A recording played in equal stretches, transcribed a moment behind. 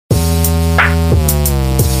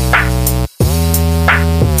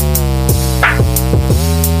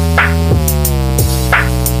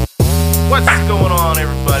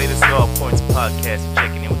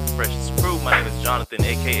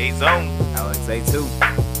Say two.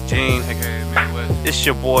 Gene, aka Midwest. It's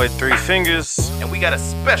your boy Three Fingers. And we got a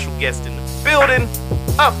special guest in the building,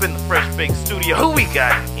 up in the Fresh Baked Studio. Who we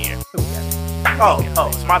got in here? Oh,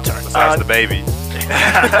 it's my turn. Besides the baby.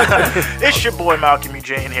 It's your boy Malcolm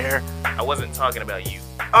Eugene here. I wasn't talking about you.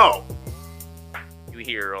 Oh, You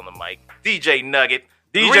here on the mic. DJ Nugget.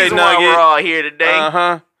 DJ the reason Nugget. why we're all here today.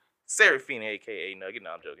 Uh-huh. Seraphina, a.k.a. Nugget.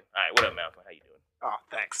 No, I'm joking. All right, what up, Malcolm? How you doing? oh,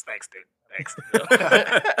 thanks, dude. Thanks.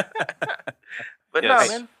 But Yes.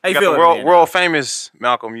 no, man. How you got the feeling, world famous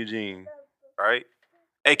Malcolm Eugene, right?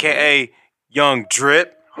 AKA Young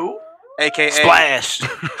Drip, Who? AKA Splash.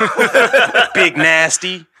 Big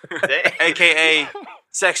Nasty, AKA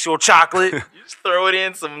Sexual Chocolate. You just throw it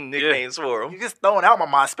in some nicknames for him. You just throwing out my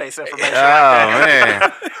MySpace information. Oh,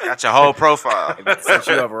 man. Got your whole profile. Set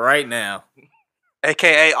you up right now.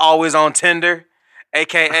 AKA always on Tinder,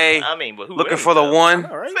 AKA I mean, but who looking ain't, for the though? one.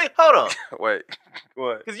 All right. Wait, hold on. Wait,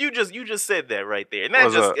 what? Because you just said that right there. And that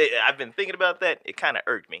What's up? I've been thinking about that. It kind of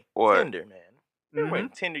irked me. What? Tinder, man. Remember when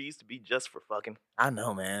Tinder used to be just for fucking? I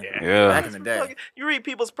know, man. Yeah. Back in the day. You read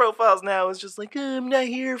people's profiles now, it's just like, I'm not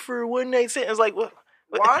here for one night stand. It's like, what?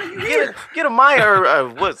 Why are you here? Get a My or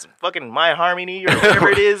what's fucking My Harmony or whatever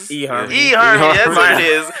it is. eHarmony. eHarmony, that's what it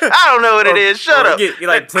is. I don't know what it is. Shut up. You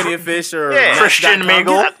like Plenty of Fish or Yeah. Christian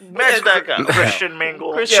Mingle. Match.com. Christian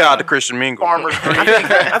Mingle. Shout out to Christian Mingle. Farmer's Dream.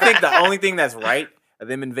 I think the only thing that's right of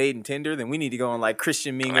them invading Tinder, then we need to go on like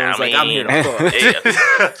Christian Mingle. I It's like, I'm here mean, to fuck.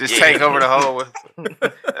 Yeah. Just Yeah. take over the whole.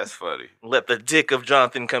 That's funny. Let the dick of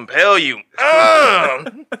Jonathan compel you.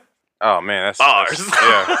 Oh man, that's Bars.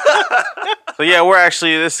 yeah. So yeah,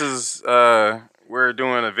 we're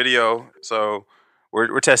doing a video. So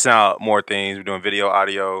we're testing out more things. We're doing video,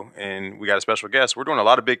 audio, and we got a special guest. We're doing a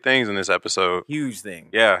lot of big things in this episode. Huge thing.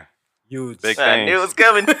 Yeah, Huge. big I knew it things. was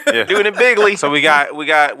coming. Yeah. Doing it bigly. So we got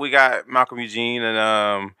Malcolm Eugene,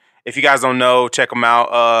 and if you guys don't know, check him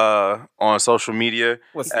out on social media.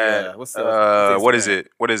 What's at, what's the what is it?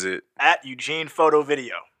 What is it? At Eugene Photo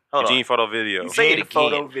Video. Hold Eugene on. Photo Video. Say it Eugene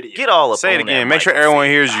Photo again. Video. Get all up Say it on that again. Make mic sure and everyone say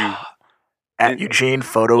it. hears you. At Eugene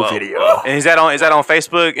Photo Whoa, Video. whoa. And is that on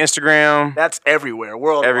Facebook, Instagram, That's everywhere.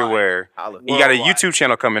 Worldwide. everywhere? You got a Worldwide. YouTube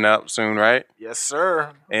channel coming up soon, right? Yes,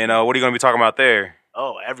 sir. And what are you going to be talking about there?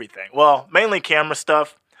 Oh, everything. Well, mainly camera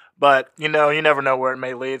stuff, but you never know where it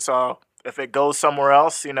may lead. So if it goes somewhere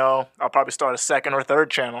else, I'll probably start a second or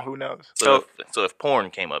third channel. Who knows? So if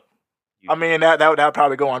porn came up. I mean, that would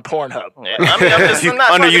probably go on Pornhub. Yeah, I'm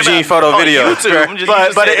not Under talking Eugene about Photo on Video. YouTube. I'm just- you But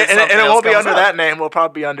just said if it something won't be else under comes up. that name. We'll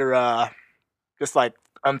probably be under just like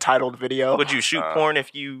untitled video. Would you shoot porn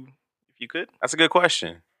if you could? That's a good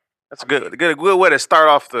question. That's a good way to start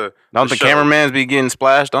off the Don't the show. cameramans be getting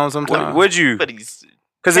splashed on sometimes? Would you? But he's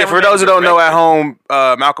Because for those who don't know at home,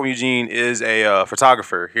 Malcolm Eugene is a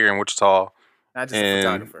photographer here in Wichita. Not just And- a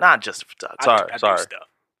photographer. not just a photographer. Sorry, I do sorry. stuff.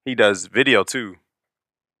 He does video too.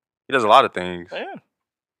 He does a lot of things. Yeah.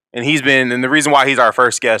 And the reason why he's our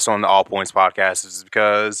first guest on the All Points podcast is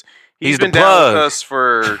because he's He's the been down with plug. us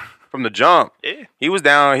from the jump. Yeah. He was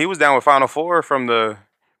down with Final Four from the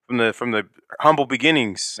humble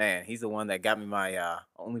beginnings. Man, he's the one that got me my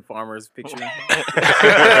Only Farmers picture.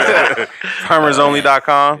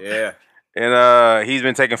 FarmersOnly.com. Yeah. And he's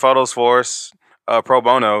been taking photos for us pro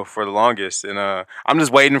bono for the longest. And I'm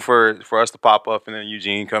just waiting for us to pop up, and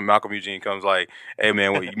then Malcolm Eugene comes like, hey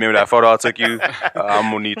man, you remember that photo I took you?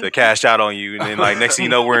 I'm gonna need to cash out on you. And then like next thing you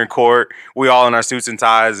know, we're in court. We all in our suits and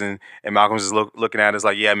ties, and Malcolm's just looking at us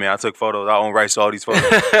like, yeah man, I took photos. I own rights to all these photos.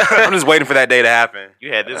 I'm just waiting for that day to happen.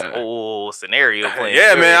 You had this whole scenario playing.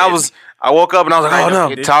 Yeah man, I woke up and I was like, oh no.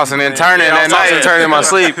 You're tossing and turning I at was tossing and night. turning in my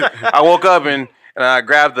sleep. I woke up and I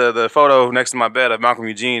grabbed the photo next to my bed of Malcolm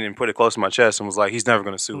Eugene and put it close to my chest and was like, he's never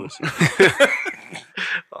going to sue us. And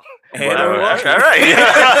But, All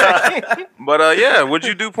right. But yeah, would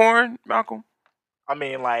you do porn, Malcolm? I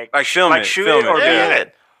mean, like Film it. shoot Film it or it. be in Yeah.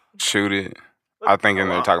 it. Shoot it. I think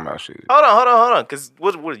they're talking about shoot it. Hold on. Because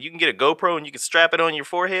what you can get a GoPro and you can strap it on your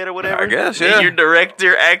forehead or whatever. I guess, Then yeah. you're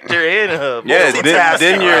director, actor, and Yeah, multitasking.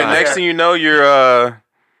 then you're Yeah. next thing you know, you're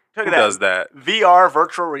Look who at does that? VR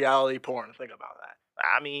virtual reality porn. Think about that.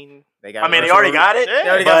 I mean, they They already got it. Yeah. They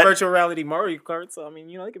already got but virtual reality Mario Kart, so I mean,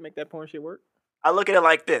 they can make that porn shit work. I look at it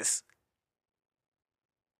like this.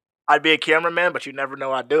 I'd be a cameraman, but you never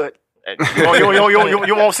know I'd do it.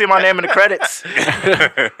 You won't see my name in the credits. You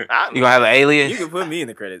gonna have an You alias? can put me in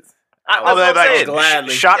the credits. That's what I'm saying.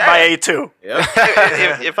 Gladly. Shot by A2. Yep.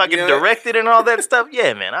 if I could You know? direct it and all that stuff,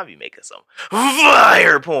 yeah, man, I'd be making some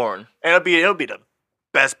fire porn. And it'll be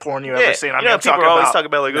best porn you ever seen. I mean, I'm people talking always about, talk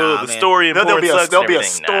about like, Nah, the man. story and there'll porn be sucks. there'll be a and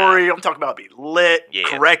everything. story. I'm talking about be lit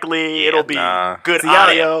correctly. Yeah. It'll be good See,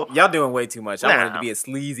 audio. y'all doing way too much. I want it Nah. to be as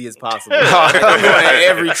slezy as possible. I'm going to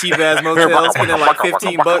every cheap ass motel, spending like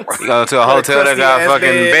 $15. You go to a hotel that got fucking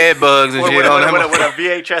bed bugs and With, shit with, on with, them. with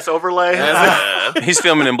a VHS overlay. He's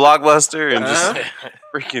filming in Blockbuster and just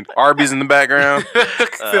freaking Arby's in the background.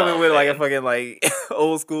 Filming with like a fucking like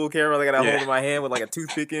old school camera like I got a hold in my hand with like a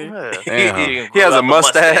toothpick in. Damn. He has a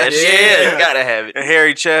mustache. Yeah, you gotta have it. A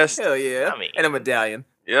hairy chest. Hell yeah. I mean- and a medallion.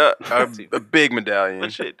 Yeah, a big medallion.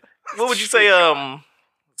 But shit, what would you say?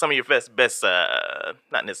 Some of your best,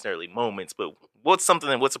 not necessarily moments, but what's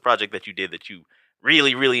a project that you did that you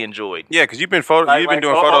really, really enjoyed? Yeah, because you've been doing photos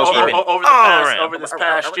over this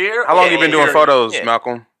past year. How long you been doing Yeah. photos, Yeah.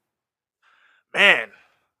 Malcolm? Man,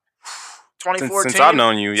 2014. Since I've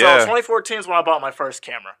known you, So yeah. 2014 is when I bought my first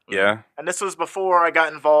camera. Yeah. And this was before I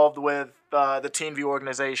got involved with the Teen View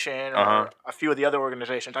organization or a few of the other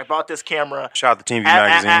organizations. I bought this camera Shout out to Team View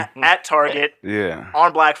Magazine. at Target Yeah.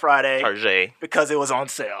 on Black Friday Tarjay. because it was on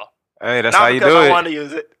sale. Hey, that's Not how you because do I it. wanted to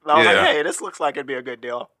use it. I was Yeah. like, hey, this looks like it'd be a good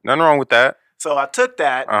deal. Nothing wrong with that. So I took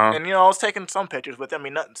that, Uh-huh. and I was taking some pictures with it. I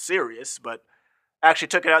mean, nothing serious, but actually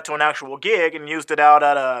took it out to an actual gig and used it out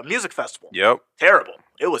at a music festival. Yep. Terrible.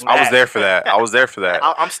 It was I was bad. there for that.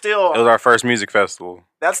 I'm still. It was our first music festival.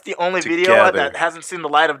 That's the only video Together. that hasn't seen the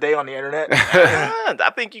light of day on the internet.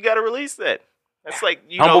 I think you got to release that. That's like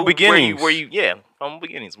Humble know, beginnings. Humble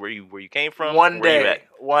beginnings. Where you came from. One where you day, at.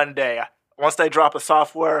 one day. Once they drop a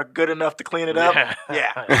software good enough to clean it up,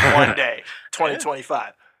 yeah, one day,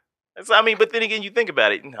 2025. I mean, but then again, you think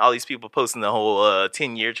about it. All these people posting the whole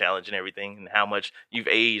 10-year challenge and everything, and how much you've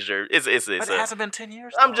aged, or it's But it hasn't been 10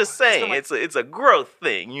 years. I'm though. just been saying, like- it's a growth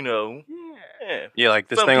thing, you know. Yeah. Yeah, like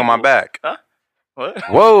this Some thing on my people- back. What?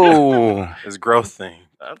 Whoa. This growth thing.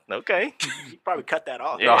 Okay. you probably cut that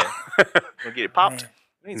off. Yeah. We'll get it popped.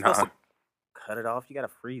 You ain't supposed to cut it off. You got to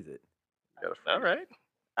freeze it. All right.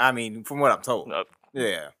 I mean, from what I'm told. No.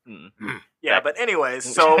 Yeah. Yeah, but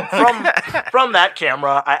anyways, so from that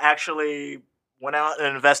camera, I actually went out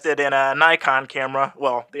and invested in a Nikon camera.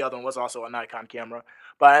 Well, the other one was also a Nikon camera.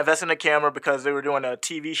 But I invested in a camera because they were doing a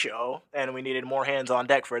TV show, and we needed more hands on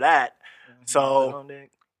deck for that. So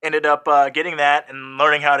ended up getting that and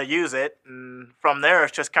learning how to use it. And from there,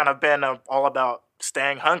 it's just kind of been all about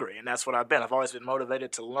staying hungry, and that's what I've been. I've always been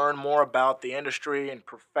motivated to learn more about the industry and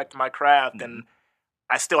perfect my craft, and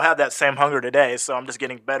I still have that same hunger today, so I'm just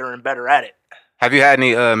getting better and better at it. Have you had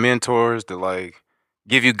any mentors to like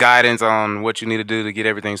give you guidance on what you need to do to get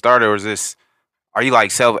everything started, or are you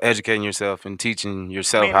like self-educating yourself and teaching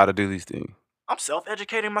yourself how to do these things? I'm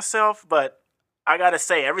self-educating myself, but I gotta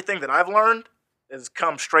say, everything that I've learned has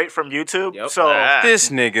come straight from YouTube. Yep. So This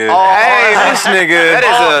nigga. This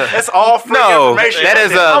nigga. it's all free No, information. that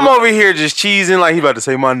is I'm over here just cheesing like he about to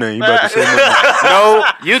say my name. He about to say my name. No,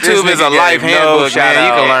 YouTube this is a nigga life gave no handbook, man. shout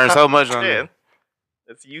You can out. learn so much on Yeah. it.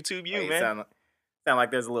 That's YouTube you, Hey, man. sound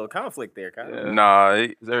like there's a little conflict there, Kyle. Nah,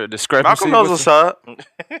 Is there a discrepancy? Malcolm knows with what's up.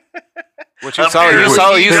 what you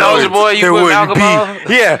sold? You sold your boy. You put Malcolm on.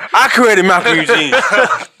 Yeah, I created Malcolm Eugene.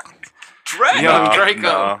 Drake. Young Nah, Draco.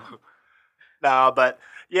 nah. No, but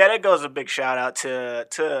yeah, that goes a big shout out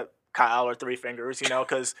to Kyle or Three Fingers,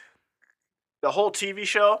 because the whole TV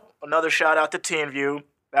show, another shout out to Teen View,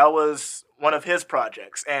 that was one of his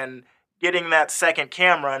projects. And getting that second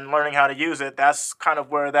camera and learning how to use it, that's kind of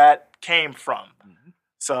where that came from.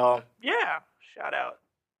 So, yeah, shout out.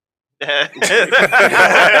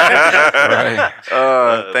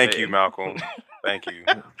 Thank you, Malcolm. Thank you.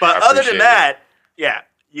 But I other appreciate than that, yeah,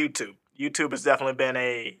 YouTube. YouTube has definitely been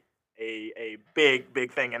a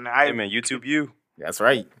big thing, and Hey man, YouTube U. That's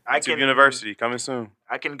right. YouTube University coming soon.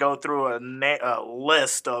 I can go through a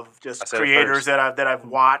list of I just said it creators first. that I've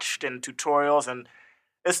watched and tutorials, and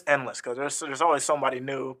it's endless because there's always somebody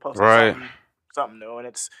new posting Right. something new, and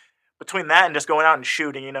it's between that and just going out and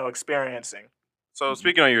shooting, experiencing. So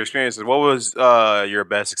speaking on your experiences, what was your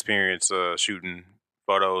best experience shooting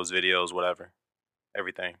photos, videos, whatever,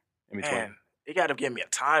 everything in between? Man, you got to give me a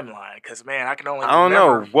timeline because I can only I don't know.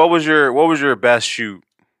 remember What was your best shoot?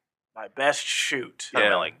 my best shoot.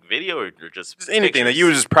 Yeah, like video or just Just anything that pictures? you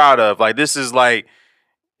were just proud of. Like this is like,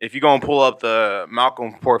 if you're gonna pull up the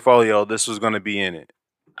Malcolm portfolio, this was gonna be in it.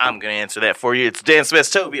 I'm gonna answer that for you. It's Dance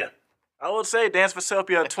Festopia. I would say Dance for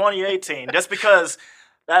Sopia 2018, just because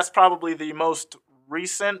that's probably the most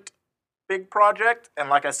recent big project. And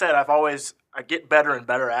like I said, I get better and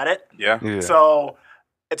better at it. Yeah. Yeah. So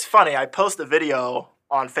it's funny. I post a video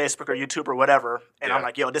on Facebook or YouTube or whatever, and I'm Yeah.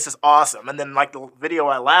 like, yo, this is awesome. And then like the video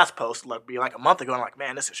I last posted, like be like a month ago, and I'm like,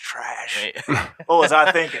 man, this is trash. What was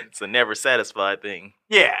I thinking? It's a never satisfied thing.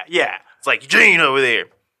 Yeah. It's like Eugene over there.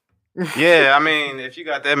 Yeah, I mean, if you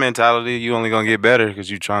got that mentality, you only gonna get better because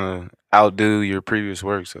you're trying to outdo your previous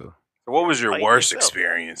work. So What was your Like worst yourself.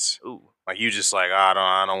 experience? Ooh. Like you just like, I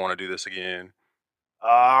don't want to do this again.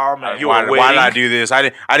 Oh man, You why, were why did I waiting. do this? I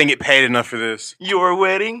didn't get paid enough for this. Your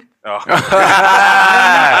wedding? Oh.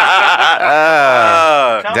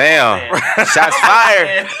 damn, shots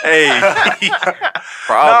fired. Hey,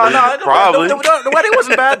 probably, probably. The wedding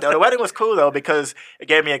wasn't bad though. The wedding was cool though because it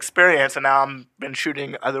gave me experience, and now I'm been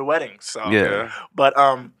shooting other weddings. So Yeah. but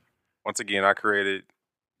Once again, I created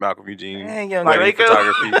Malcolm Eugene Hey, young wedding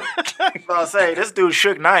Draco. photography. I'll say this dude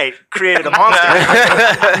Shook Knight created a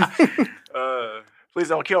monster. Please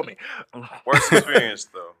don't kill me. Worst experience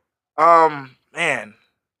though. Man,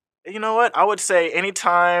 you know what? I would say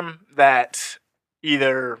anytime that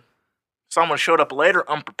either someone showed up late or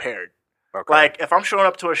unprepared. Okay. Like if I'm showing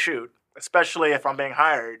up to a shoot, especially if I'm being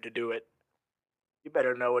hired to do it, you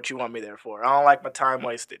better know what you want me there for. I don't like my time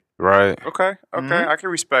wasted. Right. Okay. Mhm. I can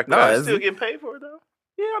respect No, that. it's- Still getting paid for it though.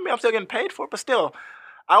 Yeah, I mean I'm still getting paid for it, but still,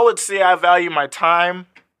 I would say I value my time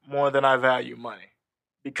more than I value money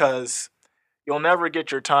because you'll never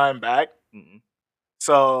get your time back. Mm-mm.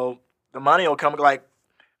 So the money will come like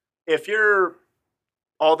if you're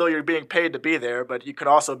although you're being paid to be there, but you could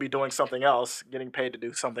also be doing something else, getting paid to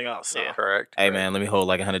do something else. So. Yeah. Correct. Hey man, let me hold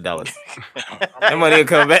like $100. That money will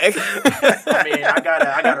come back. I mean, I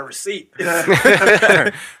got a receipt.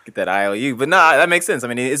 Get that IOU. But nah, that makes sense. I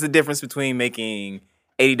mean, it's the difference between making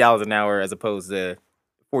 $80 an hour as opposed to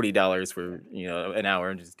 $40 for an hour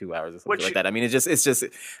and just 2 hours or something Which- like that. I mean, it's just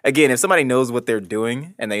again, if somebody knows what they're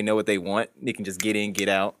doing and they know what they want, they can just get in, get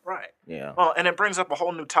out. Right. Yeah. Well, and it brings up a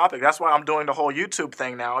whole new topic. That's why I'm doing the whole YouTube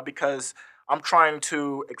thing now because I'm trying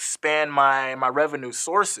to expand my revenue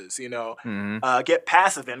sources. hmm Get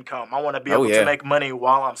passive income. I want to be Oh, able yeah. to make money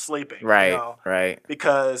while I'm sleeping. Right. Right.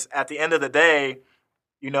 Because at the end of the day,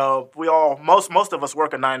 we all most of us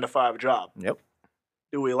work a 9-to-5 job. Yep.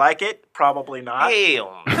 Do we like it? Probably not.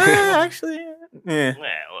 Hell. no. Actually, yeah. Yeah,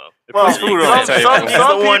 well. Well, Puts food on the table. some He's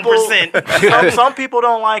the people- 1%. some people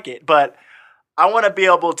don't like it, but I want to be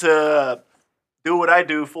able to do what I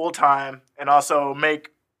do full time and also make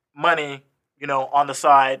money, on the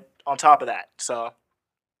side on top of that. So,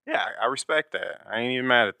 yeah, I respect that. I ain't even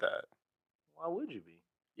mad at that. Why would you be?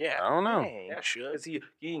 I yeah, don't know. Dang. yeah, sure. 'Cause he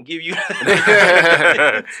didn't give you.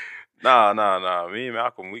 No. Me and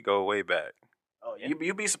Malcolm, we go way back. Oh, yeah.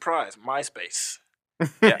 You'd be surprised. MySpace.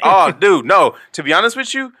 Yeah. Oh, dude, no. To be honest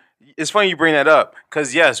with you, it's funny you bring that up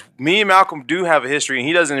because yes, me and Malcolm do have a history, and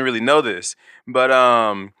he doesn't really know this. But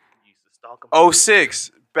You used to stalk him.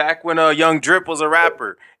 06, back when Young Drip was a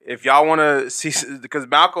rapper. If y'all want to see, because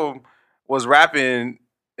Malcolm was rapping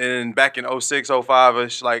back in 06,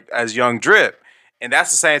 05ish, like as Young Drip, and that's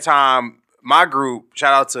the same time my group.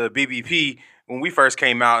 Shout out to BBP when we first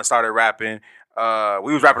came out and started rapping.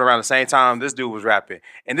 We was rapping around the same time this dude was rapping,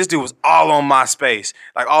 and this dude was all on MySpace,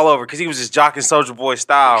 like all over, because he was just jocking Soulja Boy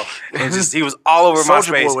style, and just he was all over Soulja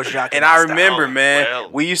Boy MySpace. was jocking And that I style. remember, man, Well.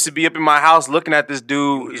 we used to be up in my house looking at this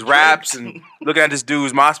dude's raps and looking at this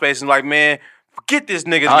dude's MySpace and like, man, forget this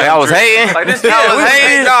nigga's Oh, Young y'all was Drip. hating? Like this, Y'all was we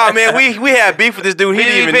hating? Nah, man, we had beef with this dude. He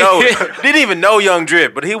didn't even know. Didn't even know Young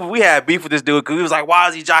Drip, but we had beef with this dude because we was like, why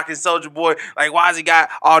is he jocking Soulja Boy? Like, why has he got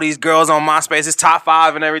all these girls on MySpace? His top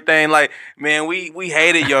 5 and everything. Like, man, we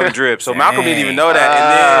hated Young Drip. So Malcolm didn't even know that.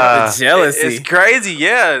 And then the jealousy. it's crazy.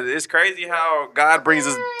 Yeah, it's crazy how God brings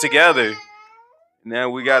us together. Now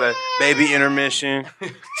we got a baby intermission,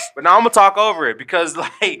 but now I'm gonna talk over it because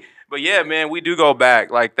but yeah, man, we do go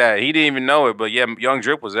back like that. He didn't even know it, but yeah, Young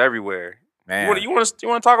Drip was everywhere. Man. You want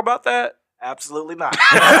to talk about that? Absolutely not.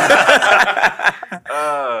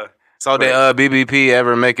 So did BBP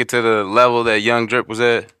ever make it to the level that Young Drip was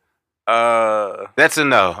at? That's a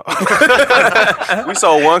no. We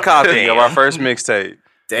sold one copy of our first mixtape.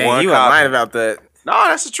 Dang, One you were copy. lying about that. No,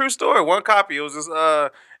 that's a true story. One copy. It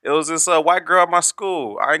was this white girl at my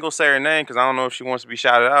school. I ain't gonna say her name because I don't know if she wants to be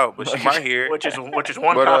shouted out, but she might hear it. which is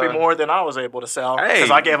one But, copy more than I was able to sell because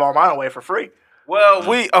hey. I gave all mine away for free. Well,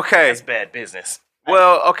 That's bad business.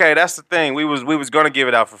 Well, okay, that's the thing. We was gonna give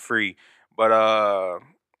it out for free, but the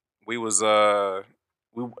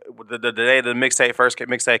day the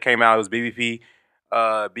mixtape came out, it was BBP.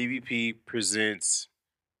 BBP presents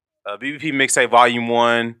BBP mixtape Volume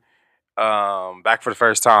 1. Back for the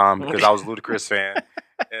first time because I was a Ludacris fan,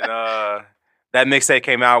 and that mixtape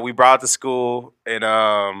came out. We brought it to school, and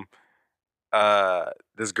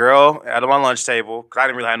the this girl at my lunch table, because I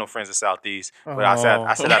didn't really have no friends at Southeast, but I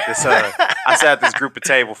sat at this group of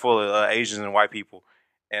table full of Asians and white people,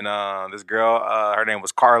 and this girl, her name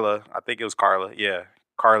was Carla. I think it was Carla. Yeah,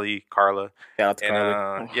 Carla. Shout out to And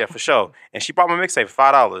Carly. yeah, for sure. And she bought my mixtape for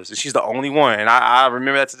 $5, and she's the only one. And I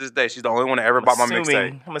remember that to this day. She's the only one that ever bought my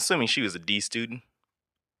mixtape. I'm assuming she was a D student.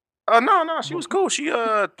 No, she was cool. She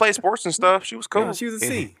played sports and stuff. She was cool. Yeah, she was a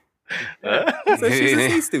C. Huh? So she's a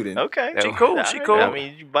C student. Okay, She cool. She cool. I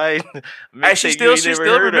mean, you buy. Hey, she still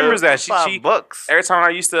remembers that. She $5. every time I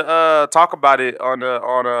used to talk about it on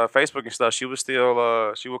Facebook and stuff, she would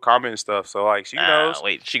still she would comment and stuff. So like she knows.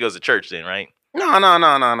 Wait, she goes to church then, right?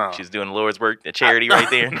 No. She's doing the Lord's work, the charity right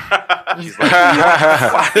there. She's like,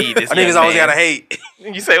 niggas always gotta hate.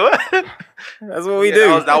 You say what? That's what we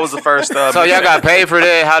do. That was the first. So y'all got paid for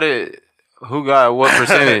that? Who got what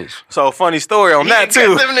percentage? So funny story on that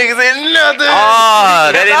too. Them niggas ain't nothing. Oh,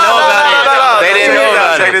 they didn't know about it. They didn't know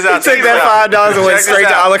about Check it. this out. Took that $5 and went straight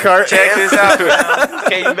to a la carte. Check this out.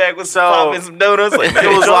 Came back with some donuts. Like,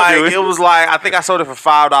 It was like I think I sold it for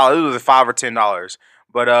 $5. It was $5 or $10.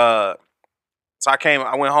 But so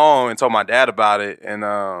I went home and told my dad about it, and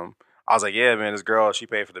I was like, yeah, man, this girl, she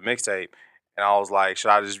paid for the mixtape, and I was like, should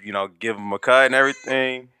I just give him a cut and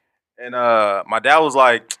everything? And my dad was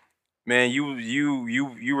like, man, you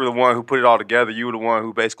were the one who put it all together. You were the one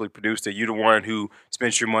who basically produced it. You the one who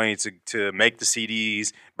spent your money to make the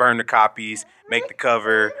CDs, burn the copies, make the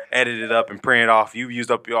cover, edit it up, and print it off. You used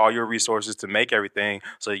up all your resources to make everything.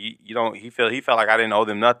 So he felt like I didn't owe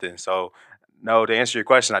them nothing. So no, to answer your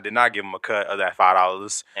question, I did not give him a cut of that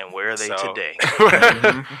 $5. And where are they today?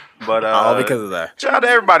 But All because of that. shout out to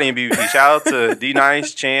everybody in BBP. Shout out to D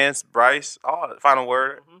Nice, Chance, Bryce, all final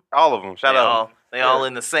word, all of them. Shout out. They all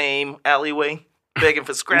in the same alleyway begging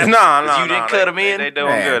for scraps. No, you didn't cut them in. They doing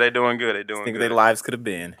Man. good. They doing good. Think their lives could have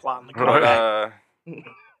been. Plotting the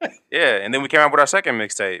But yeah, and then we came out with our second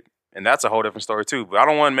mixtape, and that's a whole different story too. But I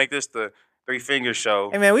don't want to make this the Three Fingers show.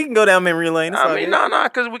 Hey man, we can go down memory lane. It's all I mean, good. no,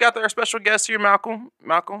 because we got our special guest here, Malcolm.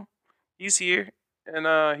 Malcolm, he's here,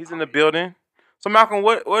 and he's in the building. So Malcolm,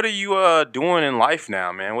 what are you doing in life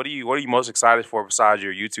now, man? What are you most excited for besides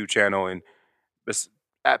your YouTube channel and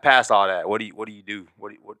past all that? What do you do?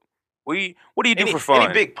 What do you do for fun?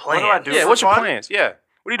 Any big plans? What do I do Yeah, for what's your fun? plans? Yeah,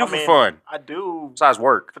 what do you do I for mean, fun I do besides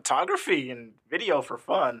work? photography and video for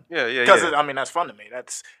fun. Yeah. Because that's fun to me.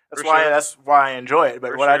 That's For why sure. that's why I enjoy it.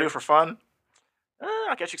 But For what I sure. do for fun,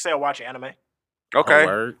 I guess you could say I watch anime. Okay. Oh,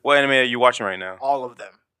 word. What anime are you watching right now? All of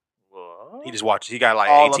them. What? He just watches. He got like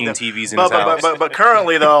All of 18 them. TVs in his house. But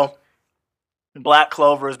currently though, Black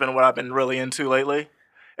Clover has been what I've been really into lately.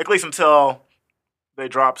 At least until they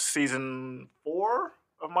dropped season 4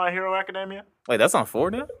 of My Hero Academia. Wait, that's on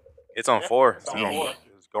 4 now? It's on 4. It's on Damn. 4.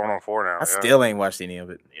 It's going on 4 now. I yeah. still ain't watched any of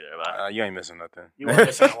it. Neither have I. You ain't missing nothing. You were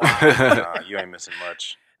missing a lot. Nah, you ain't missing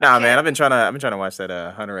much. Nah, man, I've been trying to watch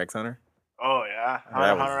that Hunter x Hunter. Oh yeah,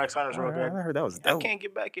 That was- Hunter x Hunter's real I good. heard that was I dope. can't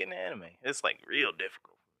get back into anime. It's like real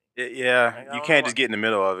difficult. Yeah, I you don't can't know just get in the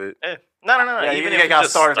middle of it. No. Yeah, Even you if you got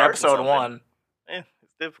just started start episode something, 1. It's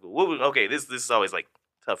difficult. Okay, this is always like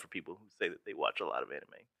tough for people who say that they watch a lot of anime.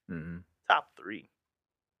 Mm-hmm. Top 3.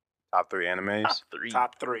 Top 3 animes. Top 3.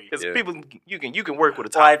 Top 3. Because Yeah. people, you can work with a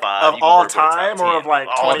top Like, 5 of you can all work with a top time or 10. of, like,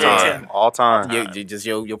 all 2018? time. All time. Just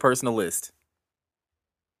your personal list.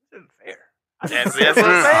 Isn't fair. That's what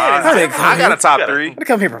I'm saying. I got a top 3. I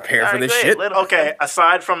come here prepared for this shit. Okay,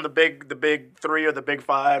 aside from the big 3 or the big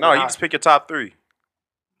 5, No, you just pick your top 3.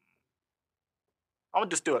 I'm gonna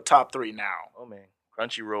just do a top 3 now. Oh man,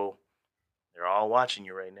 Crunchyroll, they're all watching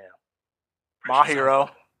you right now. My Hero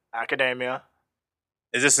Academia.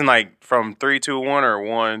 Is this in like from 3, 2, 1 or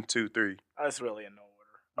 1, 2, 3? That's really in no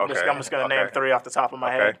order. Okay. I'm just gonna name Okay. 3 off the top of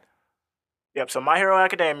my Okay. head. Yep. So My Hero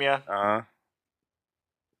Academia,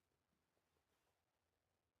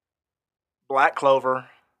 Black Clover,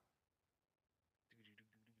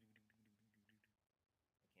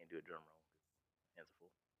 Can't do a drum roll. Hands are full.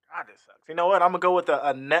 God, this sucks. You know what? I'm gonna go with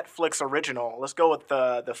a Netflix original. Let's go with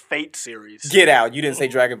the Fate series. Get out. You didn't say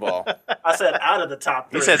Dragon Ball. I said out of the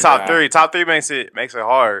top 3. He said top Wow. 3. Top 3 makes it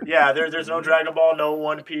hard. Yeah, there's no Dragon Ball, no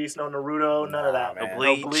One Piece, no Naruto, none of that. Nah,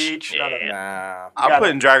 No man. Bleach, none of that. Nah. I'm gotta-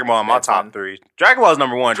 putting Dragon Ball in my That's top fun. 3. Dragon Ball is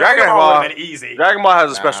number 1. Dragon Dragon Ball Ball. would have been easy. Dragon Ball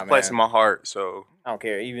has a Nah, special place man. in my heart. So I don't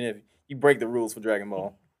care. Even if you break the rules for Dragon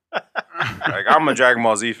Ball. like I'm a Dragon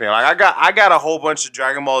Ball Z fan. Like I got a whole bunch of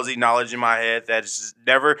Dragon Ball Z knowledge in my head that's just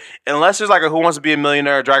never, unless there's like a Who Wants to Be a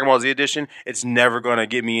Millionaire Dragon Ball Z edition, it's never gonna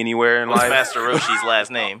get me anywhere in What's life. Master Roshi's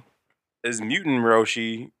last name? It's Mutant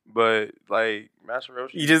Roshi, but like Master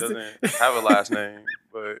Roshi You just- doesn't have a last name.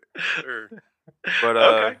 But sure. But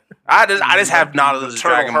Okay. I just have knowledge of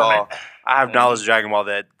Turtle Dragon Ball. Hermit. I have knowledge of Dragon Ball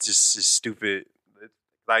that just is stupid.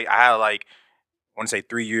 Like I had like I want to say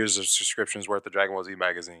 3 years of subscriptions worth of Dragon Ball Z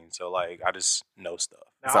magazine. So like I just know stuff.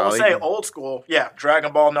 Now, I would say old school. Yeah,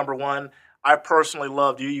 Dragon Ball #1. I personally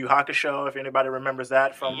loved Yu Yu Hakusho. If anybody remembers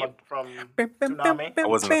that from Tsunami. I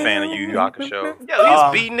wasn't a fan of Yu Yu Hakusho. Yo, he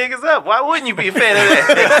was beating niggas up. Why wouldn't you be a fan of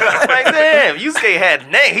that? Like, damn, Yusuke had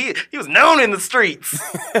name. He was known in the streets.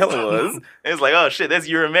 Hell it was. It was like, oh shit, that's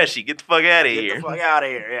Urameshi. Get the fuck out of Get here. the fuck out of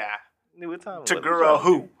here, yeah. What time Taguro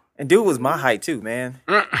who? And dude was my height too, man.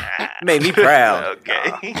 Made me proud.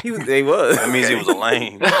 Okay. He was. That means he was a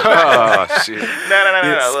lame. Oh shit. No.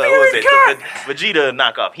 What was it? The Vegeta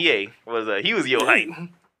knockoff. He was your height.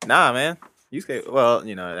 Nah, man. Well,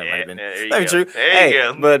 that might have been. there you That'd be go. true. There you Hey,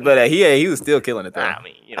 go. but he was still killing it though. I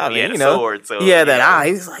mean, he had a sword, so he had that eye.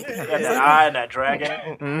 He was like, He had that eye and that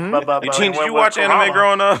dragon. Mhm. Eugene, did you watch anime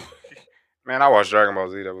growing up? Man, I watched Dragon Ball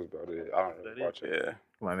Z. That was about it. I don't really watch it. Yeah.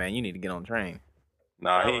 Come on, man, you need to get on the train.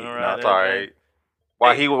 Nah, Oh, all right, it's all okay. right.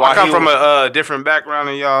 Why I come from a different background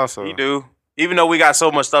than y'all, so He do. Even though we got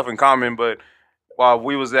so much stuff in common, but while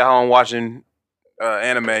we was at home watching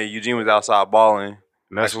anime, Eugene was outside balling,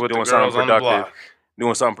 mess with doing the girls something on the productive, block.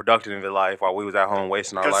 doing something productive in his life while we was at home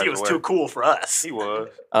wasting our Because lives he was away. too cool for us. He was.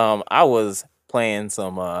 I was playing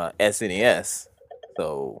some SNES,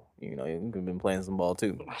 so you've been playing some ball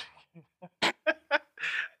too.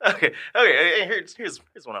 Okay. Here's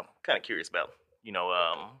what I'm kind of curious about.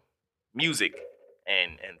 Music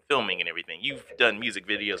and filming and everything. You've done music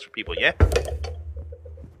videos for people, yeah?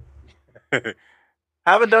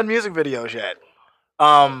 Haven't done music videos yet.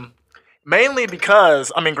 Mainly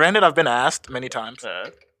because, granted, I've been asked many times.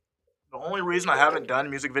 The only reason I haven't done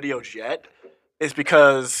music videos yet is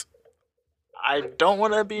because I don't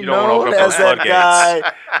want to be You don't wanna known open up as those that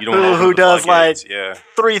guy You don't wanna who open the does floodgates. like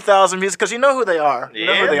 3,000 music, because you know who they are. You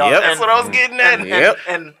know who they are. Yep. That's what I was getting at.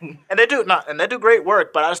 And they do great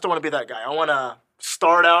work, but I just don't want to be that guy. I want to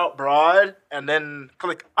start out broad and then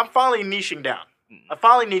I'm finally niching down. I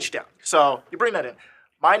finally niched down. So you bring that in.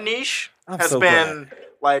 My niche has been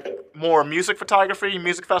like more music photography,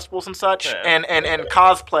 music festivals and such, and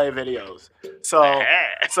cosplay videos. So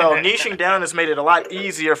niching down has made it a lot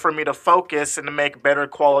easier for me to focus and to make better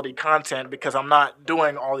quality content because I'm not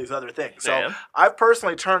doing all these other things. So I've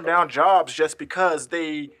personally turned down jobs just because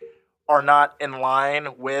they are not in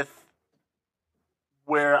line with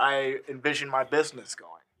where I envision my business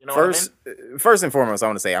going. You know what I mean? First and foremost, I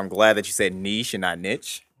want to say I'm glad that you said niche and not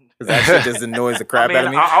niche. Because that shit just annoys the crap out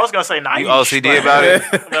of me. I was going to say niche. You OCD about it?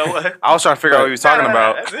 I was trying to figure out what he was talking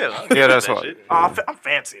about. That's it. Yeah, that's what. I'm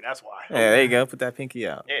fancy, that's why. Yeah, there you go. Put that pinky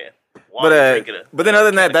out. Yeah. But then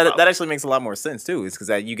other than that actually makes a lot more sense too. Is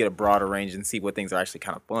because you get a broader range and see what things are actually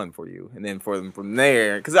kind of fun for you, and then from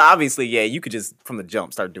there, because obviously, you could just from the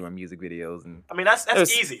jump start doing music videos, and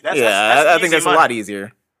that's easy. That's I think easy that's money. a lot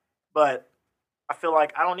easier. But I feel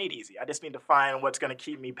like I don't need easy. I just need to find what's going to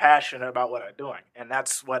keep me passionate about what I'm doing, and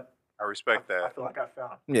that's what I respect that. I feel like I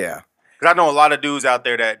found. Yeah, because I know a lot of dudes out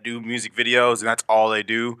there that do music videos, and that's all they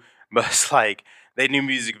do. But it's like they do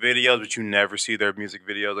music videos, but you never see their music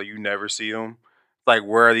videos, or you never see them. It's like,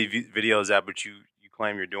 where are these videos at? But you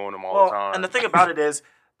claim you're doing them all the time. And the thing about it is,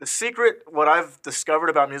 the secret, what I've discovered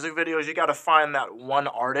about music videos, you got to find that one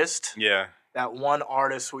artist. Yeah. That one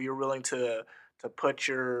artist who you're willing to put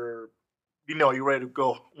your, you're ready to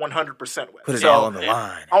go 100% with. Put it all on the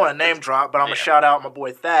line. I want to name drop, but I'm going to shout out my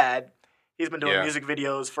boy Thad. He's been doing music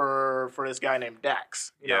videos for this guy named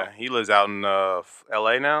Dax. You know? He lives out in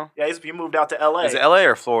L.A. now. Yeah, he moved out to L.A. Is it L.A.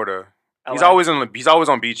 or Florida? LA. He's always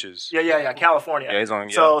on beaches. Yeah, California. Yeah, he's on.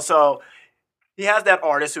 Yeah. So he has that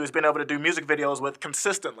artist who has been able to do music videos with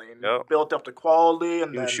consistently and built up the quality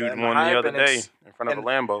and he was the, shooting and one the other day in front of a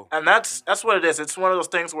Lambo. And that's what it is. It's one of those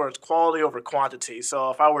things where it's quality over quantity. So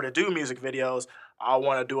if I were to do music videos, I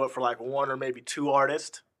want to do it for like one or maybe two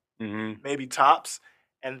artists, maybe tops.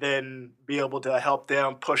 And then be able to help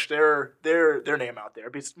them push their name out there.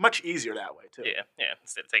 It's much easier that way too. Yeah.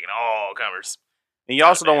 Instead of taking all comers. And you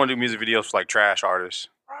also don't want to do music videos for like trash artists.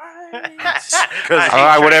 Right. All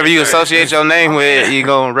right, whatever you associate your name with, you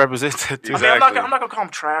gonna represent it too. I'm not gonna call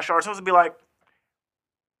them trash artists. It's supposed to be like,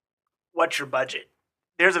 what's your budget?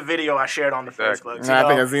 There's a video I shared on the Facebook. So, I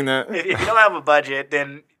think I've seen that. If you don't have a budget,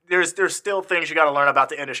 then there's still things you got to learn about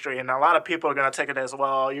the industry, and a lot of people are going to take it as,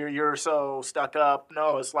 well, you're so stuck up.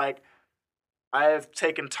 No, it's like I've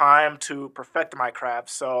taken time to perfect my craft,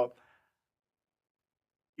 so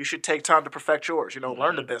you should take time to perfect yours.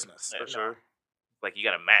 Learn the business. Yeah, sure. Like you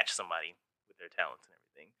got to match somebody with their talents and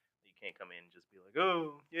everything. You can't come in and just be like,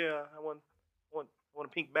 oh yeah, I want a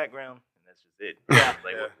pink background, and that's just it. Yeah.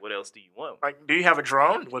 Like, what else do you want? Like, do you have a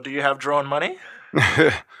drone? Well, do you have drone money?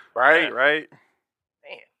 Right. Man.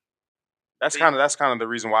 That's kind of the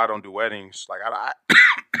reason why I don't do weddings. Like I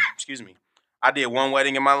excuse me, I did one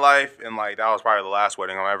wedding in my life, and like that was probably the last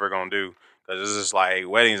wedding I'm ever gonna do. Because it's just like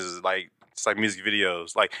weddings is like it's like music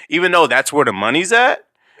videos. Like even though that's where the money's at,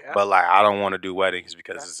 but like I don't want to do weddings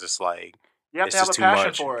because it's just like you have it's to have just a too passion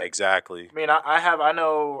much. for it. Exactly. I mean, I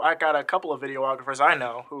know I got a couple of videographers I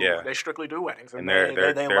know who they strictly do weddings, And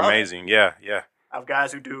they're love amazing. It. Yeah. I have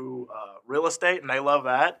guys who do real estate and they love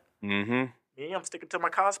that. Mm-hmm. Me, I'm sticking to my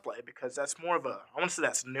cosplay because that's more of I want to say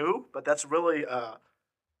that's new, but that's really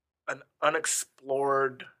an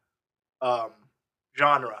unexplored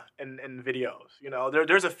genre in videos. You know,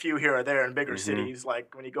 there's a few here or there in bigger cities,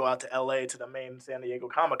 like when you go out to LA to the main San Diego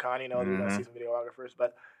Comic-Con, you know, you're going to see some videographers,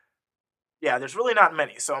 but yeah, there's really not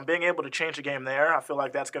many. So I'm being able to change the game there. I feel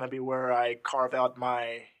like that's going to be where I carve out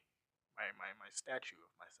my statue of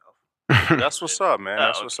myself. That's what's up, man.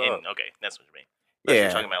 That's what's up. Okay, that's what you mean. Yeah.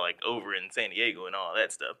 You're talking about like over in San Diego and all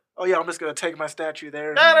that stuff. Oh yeah, I'm just gonna take my statue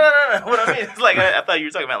there. No. What I mean is like I thought you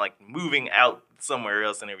were talking about like moving out somewhere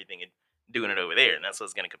else and everything and doing it over there, and that's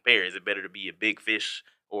what's gonna compare. Is it better to be a big fish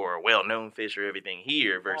or a well-known fish or everything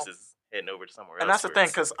here versus heading over to somewhere else? And that's the thing,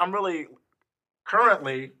 because I'm really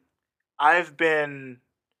currently I've been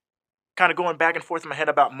kind of going back and forth in my head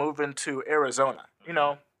about moving to Arizona. You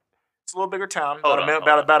know, it's a little bigger town.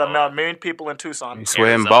 About a million people in Tucson. You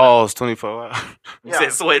sweating balls 24 hours. You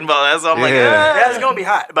said sweating balls. That's all I'm like, yeah, it's gonna be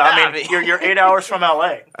hot. But I mean, you're 8 hours from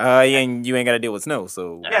LA. You ain't got to deal with snow,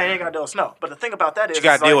 so yeah, you ain't gotta deal with snow. But the thing about that is, you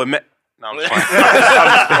got to deal with. No, I'm just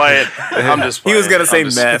playing. I'm just playing. He was gonna say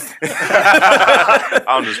meth.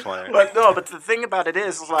 I'm just playing. But the thing about it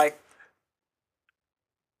is like,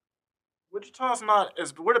 Wichita's not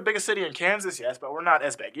as we're the biggest city in Kansas, yes, but we're not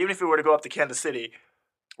as big. Even if we were to go up to Kansas City,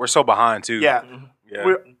 we're so behind too. Yeah.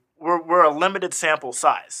 We're a limited sample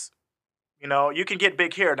size. You know, you can get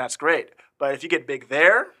big here, and that's great. But if you get big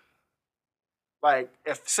there, like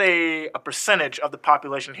if say a percentage of the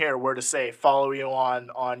population here were to say follow you on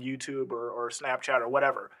YouTube or Snapchat or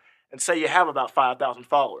whatever, and say you have about 5,000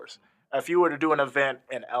 followers, if you were to do an event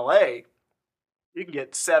in LA, you can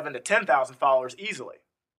get 7,000 to 10,000 followers easily.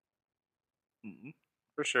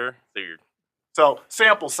 For sure. So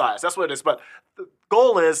sample size, that's what it is. But the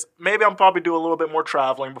goal is maybe I'll probably do a little bit more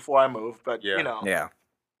traveling before I move. But you know,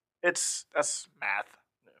 that's math.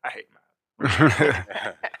 I hate math.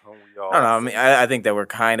 I don't know. I mean, I think that we're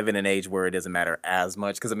kind of in an age where it doesn't matter as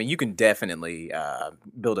much because I mean, you can definitely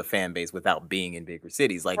build a fan base without being in bigger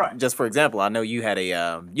cities. Like, just for example, I know you had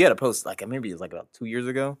a post like maybe it was like about 2 years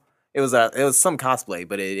ago. It was some cosplay,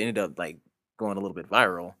 but it ended up like going a little bit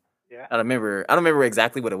viral. Yeah, I don't remember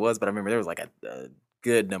exactly what it was, but I remember there was like a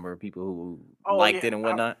good number of people who liked it and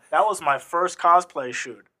whatnot. That was my first cosplay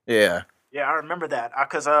shoot. Yeah. Yeah, I remember that.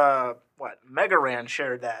 Because Mega Ran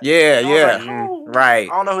shared that. Yeah, like, right.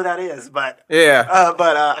 I don't know who that is, but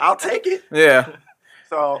I'll take it. Yeah.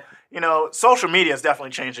 So social media has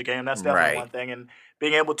definitely changed the game. That's definitely one thing, and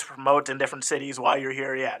being able to promote in different cities while you're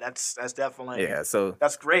here, that's definitely So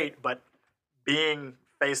that's great. But being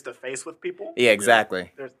face to face with people,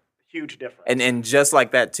 exactly. There's huge difference. And just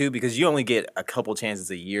like that too, because you only get a couple chances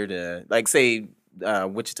a year to like say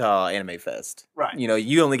Wichita Anime Fest. Right. You know,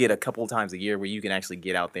 you only get a couple times a year where you can actually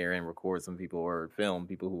get out there and record some people or film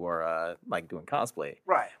people who are like doing cosplay.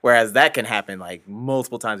 Right. Whereas that can happen like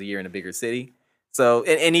multiple times a year in a bigger city. So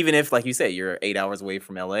and even if like you say you're 8 hours away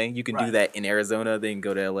from LA, you can do that in Arizona, then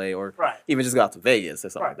go to LA or even just go out to Vegas or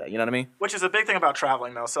something like that. You know what I mean? Which is a big thing about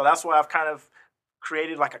traveling though. So that's why I've kind of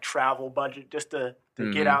created like a travel budget just to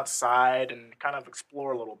get outside and kind of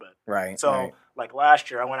explore a little bit. Right. So like last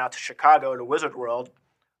year I went out to Chicago to Wizard World.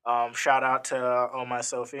 Shout out to my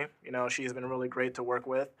Sophie. You know, she's been really great to work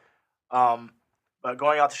with. But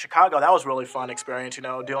going out to Chicago, that was a really fun experience, you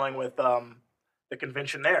know, dealing with the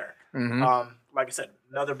convention there. Mm-hmm. Like I said,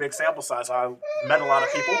 another big sample size. I met a lot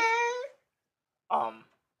of people.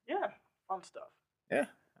 Fun stuff. Yeah.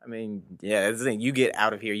 I mean, that's the thing. You get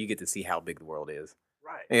out of here, you get to see how big the world is.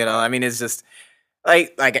 Right. You know, I mean, it's just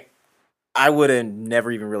like I would have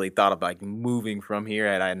never even really thought of like moving from here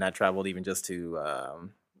had I not traveled even just to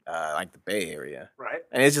like the Bay Area. Right.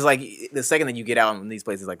 And it's just like the second that you get out in these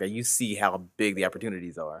places like that, you see how big the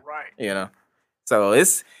opportunities are. Right. You know, so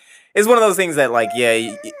it's one of those things that like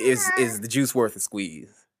is the juice worth the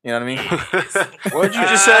squeeze? You know what I mean? What'd you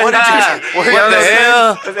just say? What the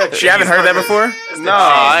hell? You haven't heard that before? No,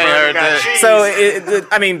 I ain't heard that. So,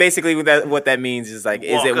 I mean, basically, what that means is like,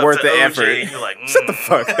 is it worth the effort? And you're like, Shut the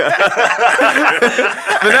fuck up.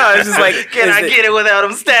 But no, it's just like, can I get it without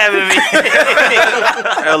him stabbing me?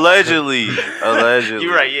 Allegedly.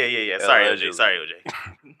 You're right. Yeah. Sorry, Allegedly. OJ.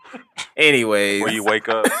 Anyways, Where you wake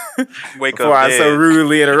up before I so dead.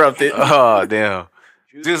 rudely interrupted. Oh, damn.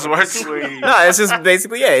 Just works. No, it's just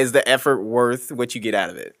basically, is the effort worth what you get out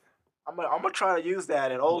of it? I'm gonna try to use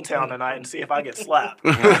that in Old Town tonight and see if I get slapped.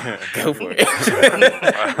 Go for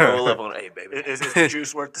it. Roll up on, hey, baby. Is the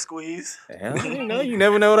juice worth the squeeze? Hell, you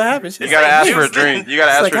never know what'll happen. You gotta ask for a drink. You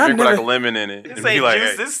gotta ask like, for a drink I with like never- a lemon in it. This And be ain't like,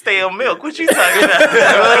 juice, hey. this is stale milk. What you talking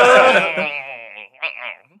about?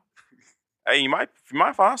 Hey, you might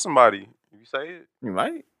find somebody. If you say it. You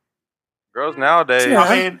might. Girls nowadays. Yeah.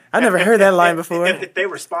 I mean, I never heard that line before. If they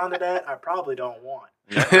respond to that, I probably don't want.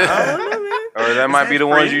 I don't know, man. Or that might be the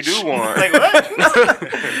ones you do want. Like, what?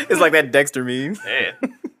 It's like that Dexter meme. Yeah.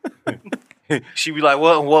 She be like,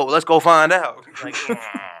 well, let's go find out. Like,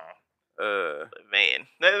 man,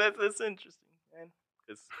 that's interesting, man.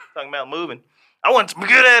 Because talking about moving, I wanted to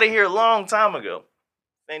get out of here a long time ago.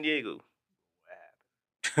 San Diego.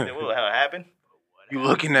 What happened? How it happened? You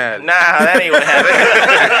looking at it. Nah, that ain't what happened.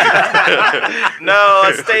 No,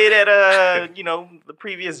 I stayed at the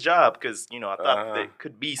previous job because I thought that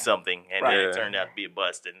could be something, and then it turned out to be a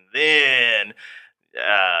bust. And then,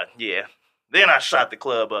 then I shot the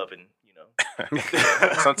club up, and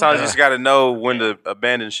Sometimes you just got to know when to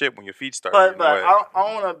abandon ship when your feet start. But getting wet.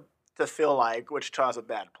 I want to feel like Wichita's a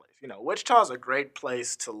bad place. Wichita's a great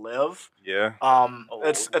place to live. Yeah.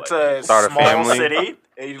 It's a Start a small family. city.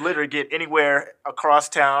 You literally get anywhere across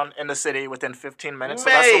town in the city within 15 minutes. So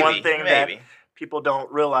maybe, that's the one thing that maybe. people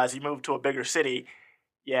don't realize. You move to a bigger city,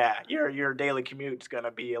 your daily commute's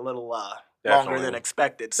gonna be a little longer Definitely. than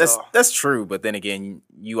expected. So That's true, but then again,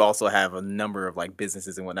 you also have a number of like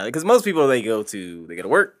businesses and whatnot. Because most people they go to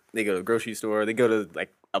work, they go to the grocery store, they go to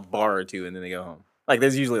like a bar or two, and then they go home. Like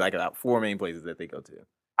there's usually like about 4 main places that they go to.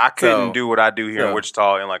 I couldn't So- do what I do here in so-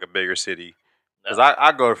 Wichita in like a bigger city. Because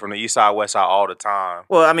I go from the east side, west side all the time.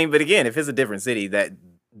 Well, I mean, but again, if it's a different city, that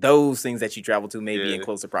those things that you travel to may be in Yeah.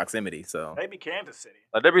 closer proximity. So maybe Kansas City.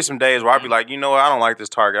 Like there be some days where I'd be like, you know what, I don't like this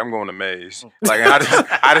Target. I'm going to Maze. Like and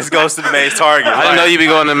I just goes to the Maze Target. I didn't know you be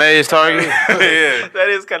going to Maze Target. Yeah. That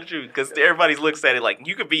is kind of true because everybody looks at it like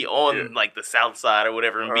you could be on like the south side or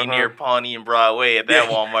whatever and be near Pawnee and Broadway at that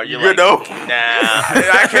Walmart. You're You like, know? nah.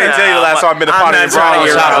 I can't tell you the last time I've been to I'm Pawnee not and trying to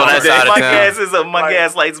Broadway. get shop on that side of My town. gas is my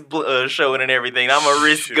gas lights showing and everything. I'm a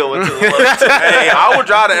risk going to the left. Hey, I would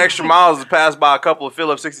drive the extra miles to pass by a couple of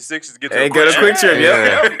Phillips 66s to get to hey, a go to Quick Trip, Yeah.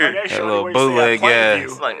 yep. Okay, That shorty, little where you stay bootleg at Plainview.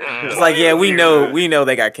 gas. It's like, It's like, yeah, we know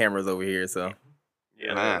they got cameras over here, so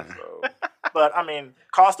Yeah, Man. So, But I mean,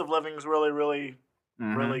 cost of living is really, really,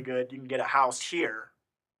 Mhm. really good. You can get a house here,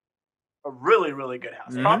 a really, really good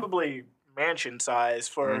house, Mhm. probably mansion size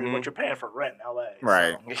for Mhm. what you're paying for rent in LA.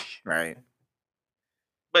 Right. So. right.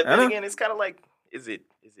 But I then know. again, it's kind of like, is the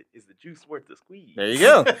juice worth the squeeze? There you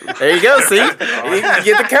go. See, you get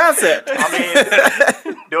the concept. I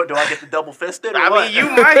mean, do I get the double fisted? I mean, you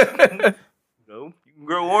might. You can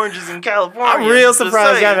grow oranges in California. I'm real just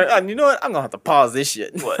surprised y'all saying. haven't. You know what? I'm gonna have to pause this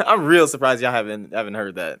shit. What? I'm real surprised y'all haven't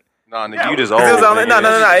heard that. nah, nigga, Yeah, you just 'Cause old. it was on- nigga.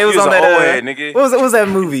 no, it was You on an that, old head, nigga. What was that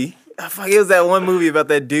movie? Oh, fuck, it was that one movie about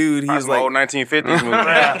that dude. He That's was some like, old 1950s movie.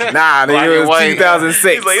 nah, Black nigga, it and was white.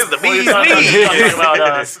 2006. He's like, it's the What are you bee's talking about? knees. You talking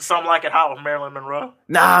about Something Like It Hot with Marilyn Monroe?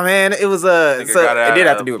 Nah, man, it was Nigga so got it did a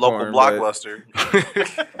have to do with local porn, but- blockbuster.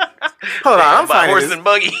 Hold on, I'm By finding horse this. and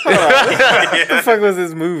buggy. What the fuck was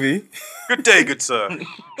this movie? Good day, good sir.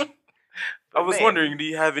 I was Man. wondering, do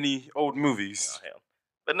you have any old movies? Oh, hell.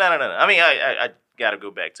 But no. I mean, I got to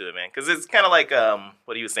go back to it, man, because it's kind of like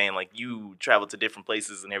what he was saying. Like you travel to different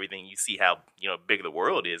places and everything, you see how big the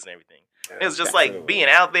world is and everything. It was just like being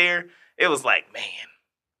out there. It was like, man,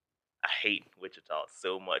 I hate Wichita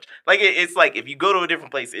so much. Like it's like if you go to a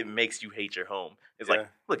different place, it makes you hate your home. It's Yeah. like,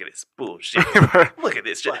 look at this bullshit. Look at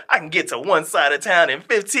this shit. I can get to one side of town in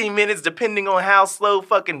 15 minutes, depending on how slow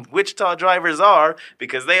fucking Wichita drivers are,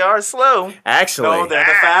 because they are slow. Actually, No, they're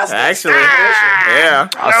the fastest. actually, yeah.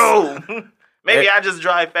 No. Maybe I just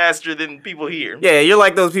drive faster than people here. Yeah, you're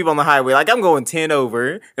like those people on the highway. Like, I'm going 10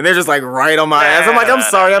 over, and they're just like right on my ass. I'm like, I'm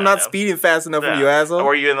sorry, I'm not speeding fast enough for you, asshole.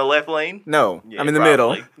 Or are you in the left lane? No, Yeah, I'm in the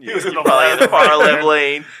probably. middle. Yeah, you're probably in the far left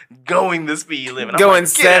lane, going the speed limit. I'm Going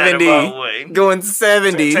like, get out of 70. my way. Going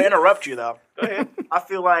 70. To interrupt you though, Go ahead. I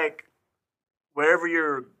feel like wherever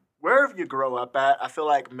you grow up at, I feel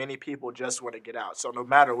like many people just want to get out. So no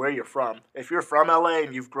matter where you're from, if you're from LA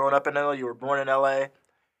and you've grown up in LA, you were born in LA,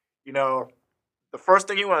 the first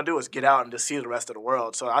thing you want to do is get out and just see the rest of the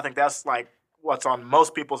world. So I think that's like what's on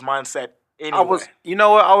most people's mindset anyway. You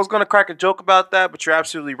know what? I was gonna crack a joke about that, but you're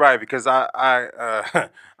absolutely right because I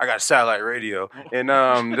I got satellite radio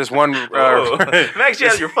and this one Max, you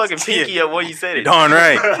have your fucking pinky up when you said it. Darn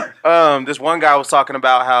right. This one guy was talking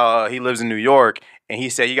about how he lives in New York and he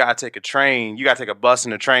said you gotta take a bus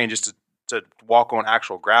and a train just to walk on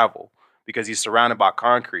actual gravel because he's surrounded by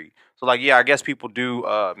concrete. So like I guess people do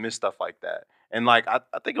miss stuff like that. And like I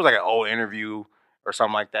think it was like an old interview or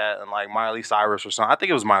something like that, and like Miley Cyrus or something. I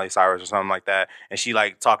think it was Miley Cyrus or something like that, and she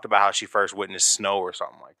like talked about how she first witnessed snow or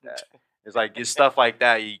something like that. It's like it's stuff like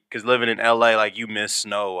that because living in LA, like you miss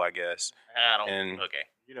snow, I guess. Okay.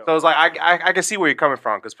 So it's like I can see where you're coming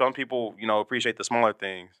from because some people appreciate the smaller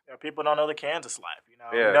things. Yeah, people don't know the Kansas life.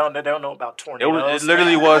 They don't know about tornadoes. It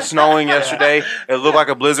literally was snowing yesterday. It looked like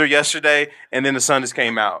a blizzard yesterday, and then the sun just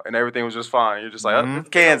came out, and everything was just fine. You're just like, oh,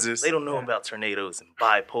 Kansas. They don't know about tornadoes and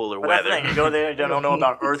bipolar but weather. You go there, they don't know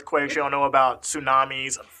about earthquakes. You don't know about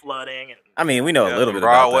tsunamis and flooding. I mean, we know a little bit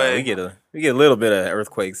about that. We get a little bit of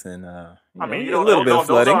earthquakes and you a little bit of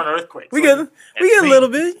flooding. Those aren't earthquakes. We get a little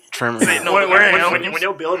bit. Tremors. When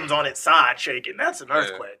your building's on its side shaking, that's an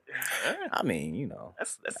earthquake. I mean,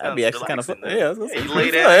 that'd be actually kind of fun. Yeah, you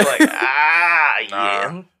lay there like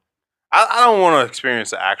yeah. I don't want to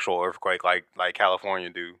experience an actual earthquake like California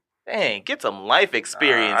do. Dang, get some life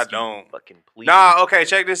experience. I don't. Fucking please. Okay,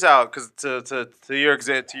 check this out. Because to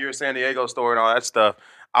your San Diego story and all that stuff,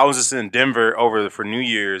 I was just in Denver for New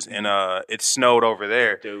Year's, and it snowed over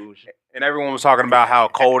there. Dude. And everyone was talking about how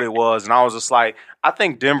cold it was, and I was just like, I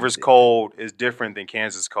think Denver's cold is different than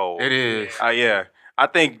Kansas cold. It is. Yeah. I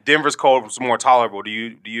think Denver's cold was more tolerable. Do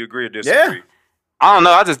you agree or disagree? Yeah. I don't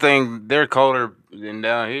know. I just think they're colder than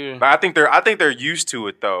down here. But I think they're used to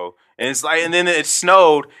it though. And it's like, and then it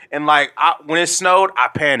snowed, and like when it snowed, I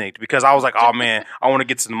panicked because I was like, oh man, I want to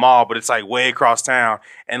get to the mall, but it's like way across town,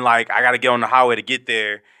 and like I got to get on the highway to get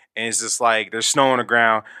there, and it's just like there's snow on the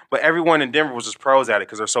ground. But everyone in Denver was just pros at it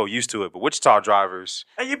because they're so used to it. But Wichita drivers,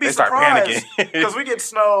 and you'd be they start surprised panicking because we get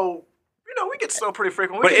snow. We get snow pretty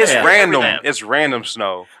frequently. But it's random. It's random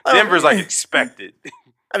snow. Denver's like expected.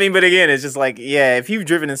 I mean, but again, it's just like, if you've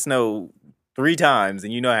driven in snow 3 times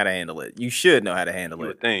and you know how to handle it, you should know how to handle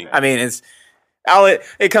it. I mean,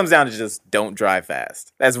 it comes down to just don't drive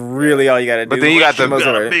fast. That's really all you got to do. But then you got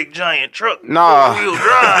a big giant truck. Nah. Wheel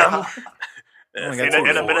drive.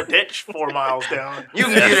 In a bit of ditch 4 miles down. You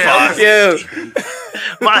can get out. Yeah.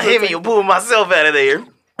 My Hemi will pull myself out of there.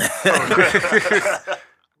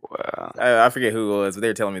 Wow. I forget who it was, but they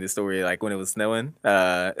were telling me the story like when it was snowing.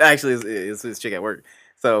 Actually, it was this chick at work.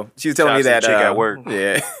 So she was telling me that chick at work.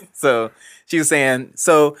 Yeah. So she was saying,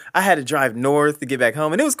 so I had to drive north to get back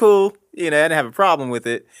home, and it was cool. I didn't have a problem with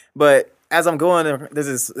it. But as I'm going,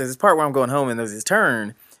 there's this part where I'm going home, and there's this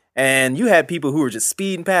turn, and you had people who were just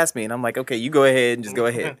speeding past me, and I'm like, okay, you go ahead and just go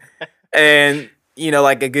ahead. And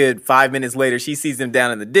like a good 5 minutes later, she sees him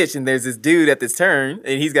down in the ditch, and there's this dude at this turn,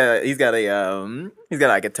 and he's got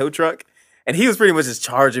like a tow truck. And he was pretty much just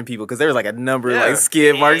charging people because there was like a number of like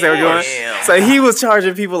skid marks that were going. So he was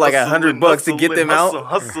charging people like $100 to get them out.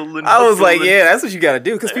 I was like, that's what you got to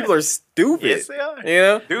do because people are stupid. Yes, they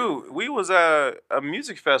are. Dude, we was a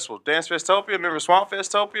music festival, Dance Festopia. Remember Swamp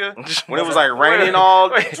Festopia? When it was like raining all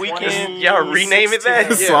weekend. Y'all rename it that?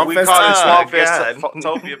 Yeah, we called it Swamp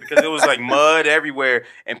Festopia because it was like mud everywhere,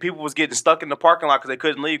 and people was getting stuck in the parking lot because they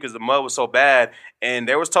couldn't leave because the mud was so bad. And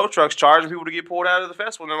there was tow trucks charging people to get pulled out of the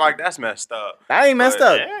festival. And they're like, that's messed up. That ain't messed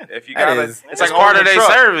up. If you got it's like part of their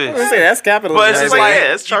service. I say that's capitalism. But it's just like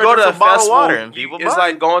you go to a festival, water and people it's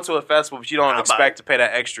like going to a festival, but you don't expect to pay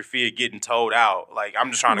that extra fee of getting towed out. Like,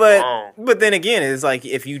 I'm just trying to go home. But then again, it's like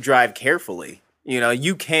if you drive carefully,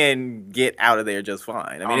 you can get out of there just fine.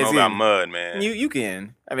 I mean, I don't know about mud, man. You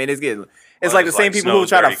can. I mean, it's good. It's like the same people who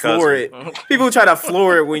try to floor it. People who try to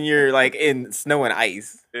floor it when you're like in snow and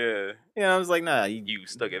ice. Yeah. I was like, nah. You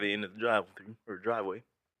stuck at the end of the driveway.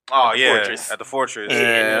 Oh, yeah. At the Fortress.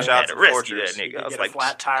 Yeah. Shout out to the Fortress. That nigga. I was like,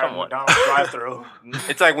 flat tire on McDonald's drive-through.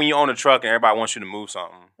 It's like when you own a truck and everybody wants you to move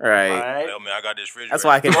something. Right. Well, man, I got this refrigerator. That's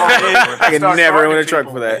why I can never own a truck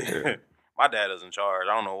for that. My dad doesn't charge.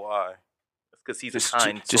 I don't know why. Because he's a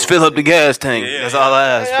kind Just fill up the gas tank. Yeah, that's all I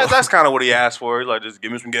ask for. That's kind of what he asked for. He's like, just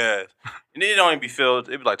give me some gas. And then it don't even be filled.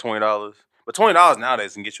 It'd be like $20. But $20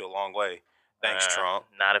 nowadays can get you a long way. Thanks, Trump.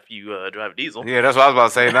 Not if you drive a diesel. Yeah, that's what I was about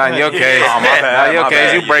to say. Not in your case. Oh, my bad, Not in your my case.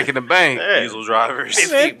 bad. You breaking the bank. Yeah. Diesel drivers.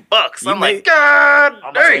 $50. You I'm made- like, God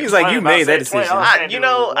I'm dang. He's like, you made that decision. I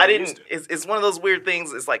didn't. It's one of those weird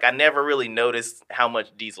things. It's like I never really noticed how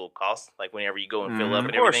much diesel costs. Like whenever you go and fill up and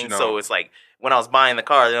Of course everything. you So don't. it's like when I was buying the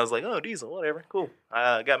car, then I was like, oh, diesel, whatever, cool.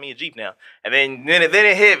 I got me a Jeep now. And then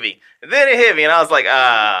it hit me. And then it hit me, and I was like,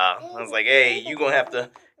 hey, you gonna have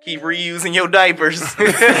to keep reusing your diapers.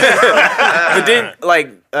 But then,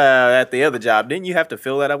 like at the other job, didn't you have to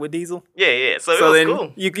fill that up with diesel? Yeah. So it So was then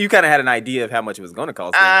cool. you kind of had an idea of how much it was going to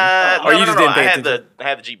cost. Or you just no. didn't pay attention? I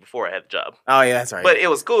had the Jeep before I had the job. Oh yeah, that's right. But it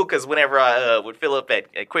was cool because whenever I would fill up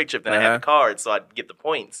at Quick Trip, then I had the card, so I'd get the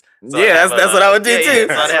points. So I'd Yeah, have, that's what I would do too.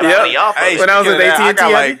 So I'd have Yep. money off of Hey, it. When I was speaking with of that, I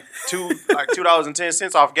got AT&T, like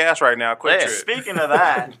 $2.10 off gas right now. Quick Yeah. Trip. Speaking of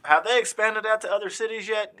that, have they expanded that to other cities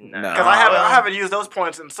yet? No. Because I haven't used those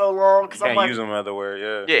points in so long. Because I'm Can't like, use them everywhere.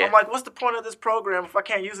 Yeah. Yeah. I'm like, what's the point of this program if I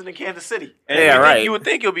can't use it in Kansas City? And Yeah, right. You would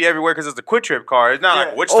think you'll be everywhere because it's a Quick Trip card. It's not Yeah.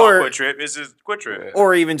 like Wichita Or- Quick Trip. It's just Quick Trip.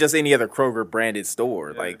 or even just any other Kroger branded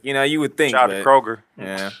store. Like you would think. Shout out to but- Kroger.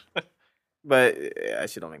 Yeah. But that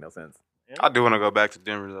shit don't make no sense. I do want to go back to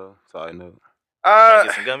Denver though. So I know.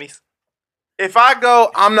 Get some gummies. If I go,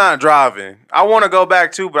 I'm not driving. I want to go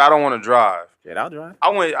back too, but I don't want to drive. Shit, I'll drive.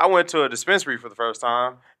 I went to a dispensary for the first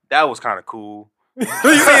time. That was kind of cool. You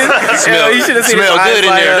should have seen Smell his eyes good in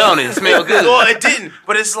light there, up. don't it? Smell good. Well, it didn't,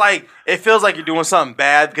 but it's like it feels like you're doing something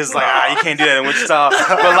bad because it's like you can't do that in Wichita.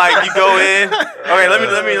 But like you go in. Okay,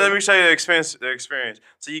 let me show you the experience.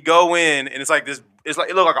 So you go in and it's like this. It's like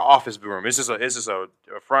it looks like an office room. It's just a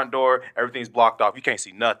front door. Everything's blocked off. You can't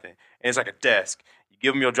see nothing. And it's like a desk. You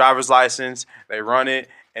give them your driver's license. They run it.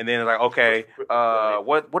 And then it's like, okay,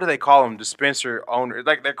 what do they call them? Dispenser owner.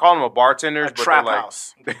 Like they call them a bartender. A trap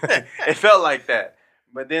house. It felt like that.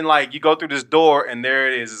 But then like you go through this door and there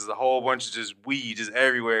it is. It's a whole bunch of just weed just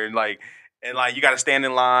everywhere. And you got to stand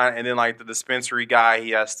in line. And then like the dispensary guy,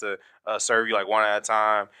 he has to serve you like one at a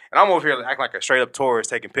time. And I'm over here acting like a straight up tourist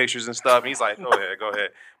taking pictures and stuff. And he's like, go ahead.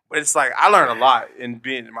 But it's like I learned a lot in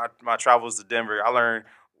being my travels to Denver. I learned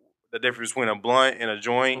the difference between a blunt and a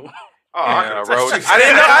joint. And a road. I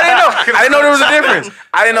didn't know there was a difference.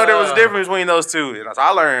 I didn't know there was a difference between those two. And so I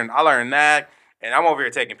learned that, and I'm over here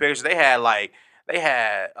taking pictures. They had like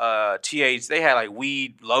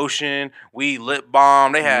weed lotion, weed lip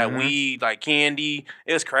balm. They had weed like candy.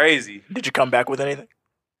 It was crazy. Did you come back with anything?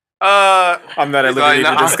 I'm not at liberty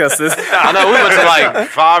to discuss this. I know we went to like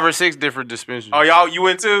 5 or 6 different dispensaries. Oh, you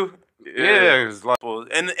went too? Yeah, it was like,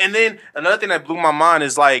 And then another thing that blew my mind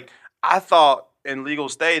is like I thought in legal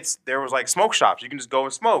states there was like smoke shops. You can just go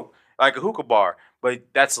and smoke like a hookah bar, but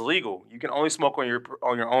that's illegal. You can only smoke on your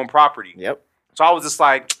own property. Yep. So I was just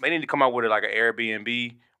like, they need to come out with it like an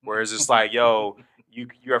Airbnb where it's just like, yo,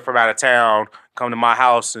 you're from out of town, come to my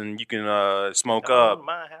house and you can smoke up.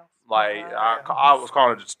 My house. Like I was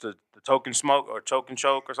calling it the token smoke or token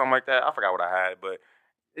choke or something like that. I forgot what I had, but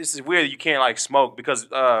this is weird that you can't like smoke because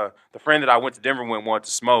the friend that I went to Denver with wanted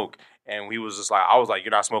to smoke, and he was just like, I was like,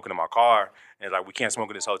 you're not smoking in my car, and it's like we can't smoke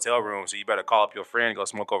in this hotel room, so you better call up your friend and go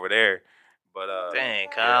smoke over there. But Dang,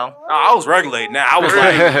 Kyle. no, I was regulating that. I was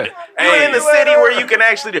like, You're in the city where you can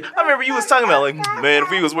actually do. I remember you was talking about like, man,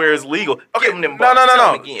 if we was where it's legal, give them them bars. Tell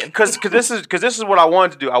No. them again. Because this is what I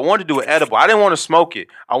wanted to do. I wanted to do an edible. I didn't want to smoke it.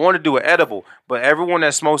 I wanted to do an edible. But everyone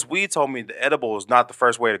that smokes weed told me the edible is not the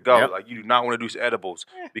first way to go. Yep. Like you do not want to do edibles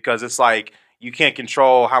because it's like you can't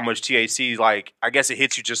control how much THC. Like I guess it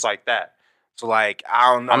hits you just like that. So like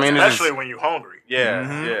I don't know. I mean, Especially when you're hungry.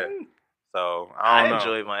 yeah. So I I don't know.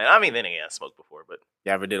 enjoy mine. I mean, then again, I smoked before, but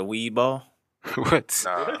You ever did a weed ball? what?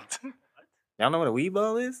 Nah. Y'all know what a weed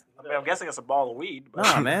ball is? I mean, I'm guessing it's a ball of weed. But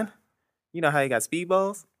Nah, man. You know how you got speed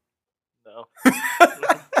balls? no.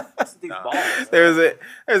 these Nah. balls.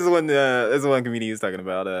 There's one comedian he was talking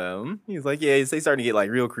about. He was like, yeah, they starting to get like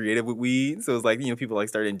real creative with weed. So it's like, people like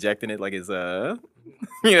started injecting it like it's like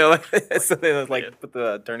so they was like put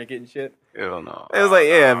the tourniquet and shit. Hell no. It was like,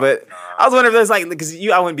 yeah, but I was wondering if there's like, because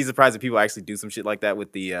I wouldn't be surprised if people actually do some shit like that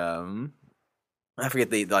with the I forget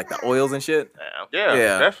the oils and shit.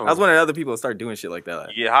 Yeah, definitely. I was wondering if other people start doing shit like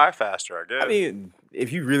that. You get high faster, I guess. I mean,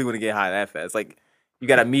 if you really want to get high that fast, like you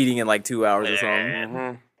got a meeting in like 2 hours or something.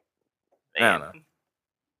 Mhm. I don't know.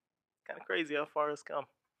 Kind of crazy how far it's come.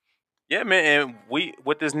 Yeah, man, and we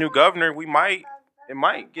with this new governor, it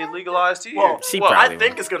might get legalized here. Well, She I probably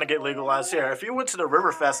think will. it's going to get legalized here. If you went to the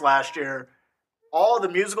Riverfest last year, all the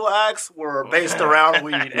musical acts were based around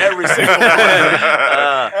weed. Every single one.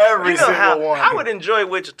 Every You know single how one. I would enjoy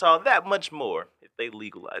Wichita that much more if they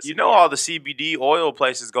legalize. You know, all the CBD oil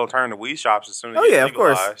places gonna turn to weed shops as soon as Oh, it gets yeah, of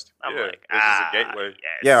course. legalized. I'm yeah, like, it's just a gateway. Yes,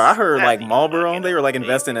 Yeah, I heard that'd like be Marlboro, fucking they were like amazing.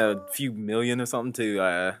 investing a few million or something to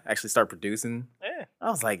actually start producing. Yeah. I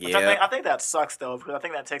was like, Which yeah, I think that sucks though, because I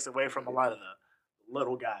think that takes away from a lot of the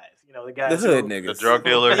little guys. You know, the the guys hood who, niggas. The drug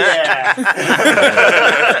dealers. Yeah.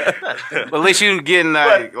 But at least you getting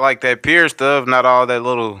like that pure stuff, not all that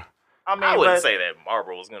little. I mean, I wouldn't but say that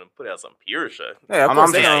Marlboro was gonna put out some pure shit. Yeah, of I'm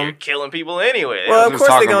course They they out gonna. here killing people anyway. Well, of just course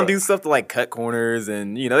they talking gonna about- do stuff to like cut corners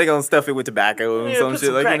and they gonna stuff it with tobacco and yeah, some put shit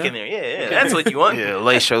some like crack you in know? there. Yeah, that's what you want. Yeah,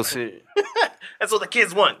 lace your shit. That's what the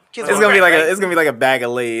kids want. Kids It's want gonna be crack, like right? it's gonna be like a bag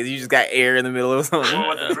of Lay's. You just got air in the middle or something. one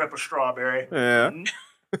with the drip of strawberry. Yeah.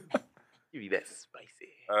 Give you that spicy.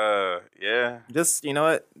 Yeah. Just you know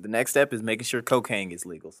what? The next step is making sure cocaine gets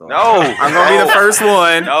legal. So No, I'm gonna be the first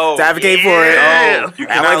one No. to advocate for it. No, you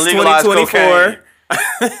cannot Alex legalize 2024.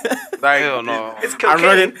 Like, Hell no. It's I'm cocaine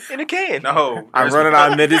running- in a can. No, I'm there's- running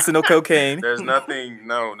on medicinal cocaine. There's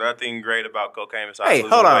nothing great about cocaine besides Hey, losing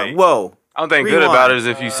hold on. weight. Whoa. Only thing good Rewind. about it is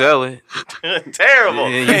if you sell it. Terrible.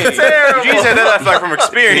 Yeah, Terrible. You said that like from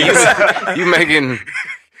experience.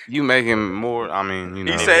 you making more. I mean,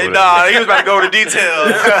 He said, "Nah." He was about to go into details.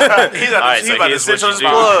 He's about to here's cinch what on his you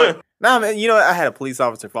do. plug. Nah, man. You know what? I had a police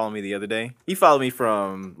officer follow me the other day. He followed me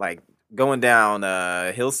from like going down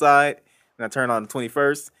Hillside, and I turned on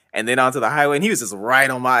 21st, and then onto the highway, and he was just right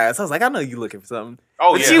on my ass. I was like, I know you looking for something.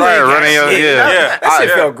 Oh But yeah, you right, ain't got running your- shit. yeah. That shit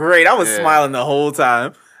Yeah. felt great. I was Yeah. smiling the whole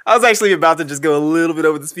time. I was actually about to just go a little bit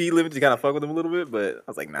over the speed limit to kind of fuck with him a little bit, but I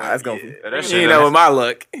was like, nah, that's going Yeah, that shit you know, with my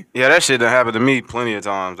luck. Yeah, that shit done happened to me plenty of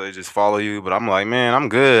times. They just follow you, but I'm like, man, I'm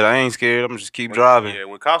good. I ain't scared. I'm just keep driving. Yeah,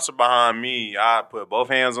 when cops are behind me, I put both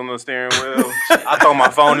hands on the steering wheel. I throw my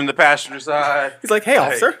phone in the passenger side. He's like, hey,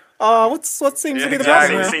 officer, what seems to be the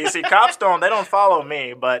exactly. problem? See, cops they don't follow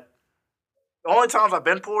me, but the only times I've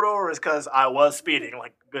been pulled over is because I was speeding,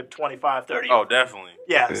 like a good 25, 30. Oh, definitely.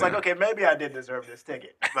 Yeah, it's like, okay, maybe I did deserve this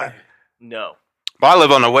ticket. But No. But I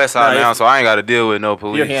live on the west side Nah, now, it's- so I ain't got to deal with no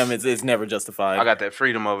police. Your ham is never justified. I got that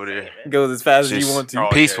freedom over there. Goes as fast as Just- you want to. Oh,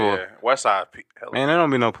 Peaceful. Yeah. West side. Hell, Man, there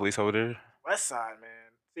don't be no police over there. West Side, man.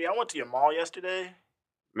 See, I went to your mall yesterday.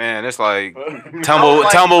 Man, it's like Like-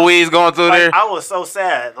 tumbleweeds going through there. I was so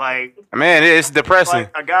sad. Like Man, it's depressing.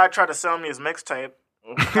 a guy tried to sell me his mixtape.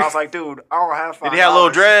 I was like, dude, I don't have $5. Did he have little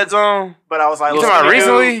dreads on? But I was like, You little talking about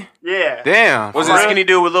skinny recently? dude. Yeah. Damn. Was it Really? skinny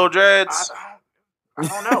dude with little dreads? I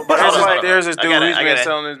don't know. But I There's was this, like, there's this I dude gotta- who's I been gotta-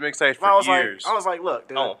 selling his mixtapes I for was years. like, look,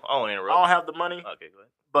 dude, I won't I interrupt. don't have the money, Okay, go ahead.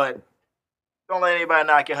 but don't let anybody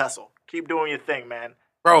knock your hustle. Keep doing your thing, man.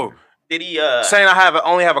 Bro, Did he? saying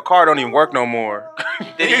only have a car don't even work no more.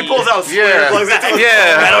 Did He pulls out Yeah. plugs it to his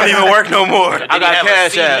Yeah. That don't even work no more. Did I he got have a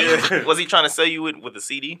cash CD? app. Was he trying to sell you with a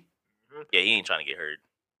CD? Yeah, he ain't trying to get hurt.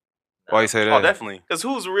 Why you say that? Oh, definitely. Because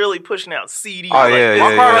who's really pushing out CDs? Oh, yeah,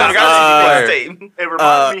 My car don't got a CD CD It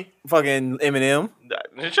reminded me. Fucking Eminem.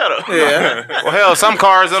 Shut up. Yeah. Well, hell, some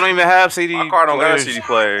cars don't even have CD. My car don't got a players. CD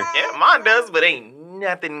player. Yeah, mine does, but ain't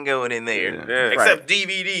nothing going in there. Yeah. Except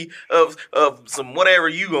DVD of some whatever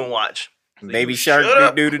you gonna watch. So Baby you Shark. shut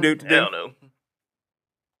up. Do. Hell no.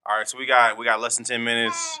 All right, so we got less than 10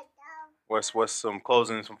 minutes. What's some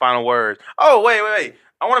closing, some final words? Oh, wait.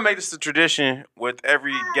 I want to make this a tradition with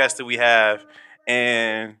every guest that we have,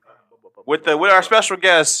 and with our special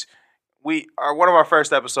guests, one of our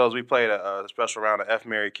first episodes we played a special round of F,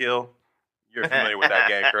 Marry, Kill. You're familiar with that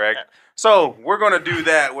game, correct? So we're gonna do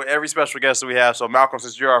that with every special guest that we have. So Malcolm,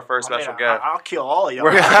 since you're our first special guest, I'll kill all of y'all.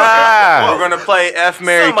 we're gonna play F,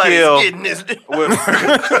 Marry, Somebody's Kill. getting this.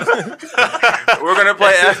 We're gonna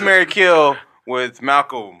play F, Marry, Kill with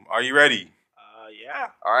Malcolm. Are you ready? Yeah.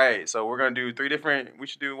 All right. So we're gonna do 3 different. We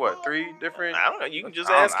should do what? 3 different. I don't know. You can just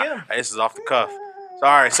I don't ask know. him. This is off the cuff. So,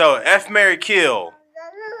 all right. So F, Marry, Kill.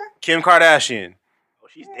 Kim Kardashian, Oh,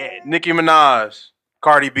 she's dead. Nicki Minaj,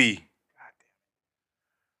 Cardi B.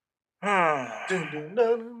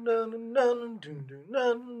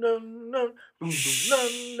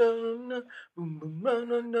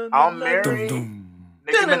 I'll marry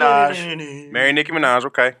Nicki Minaj. Marry Nicki Minaj.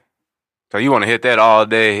 Okay. So you want to hit that all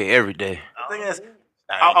day, every day? The thing is,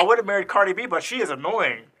 I would have married Cardi B, but she is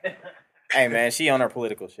annoying. Hey man, she on her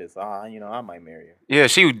political shit, so I might marry her. Yeah,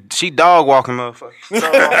 she dog walking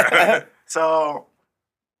motherfucker. So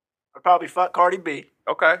I'd probably fuck Cardi B,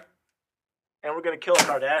 Okay. and we're gonna kill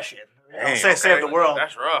Kardashian. Dang, Save the world.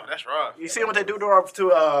 That's rough. That's rough. You see what they do to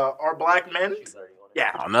our black men?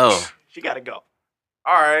 Yeah, I know. she gotta go.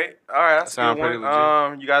 All right. That's a Sound good pretty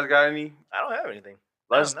one. legit. You guys got any? I don't have anything.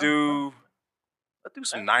 Let's No. do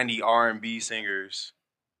some 90 R&B singers.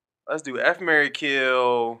 Let's do F, Marry,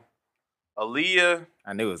 Kill, Aaliyah.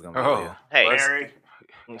 I knew it was gonna be Oh. Leah. Hey, Let's- Marry.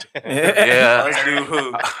 Yeah. Let's do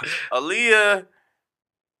who? Aaliyah.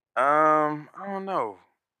 I don't know.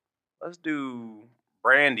 Let's do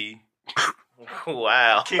Brandy.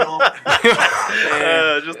 Wow. Kill.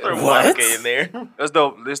 Just throw What? Monica in there.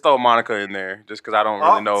 Let's throw Monica in there, just because I don't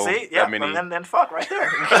really know See, yeah, that many. and then fuck right there.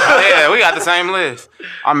 Oh, yeah, we got the same list.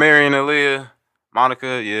 I'm marrying Aaliyah,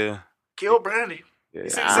 Monica. Yeah. Kill Brandy. Yeah. You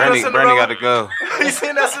seen Brandy Cinderella? got to go. You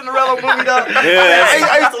seen that Cinderella movie though? Yeah.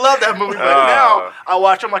 I used to love that movie, but now I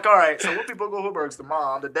watch. I'm like, all right. So Whoopi Goldberg's the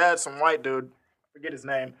mom. The dad's some white dude. Forget his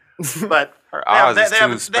name, but Her they have, eyes is they too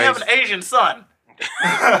have, they have an spaced. Asian son.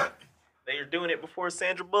 They are doing it before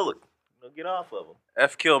Sandra Bullock. Get off of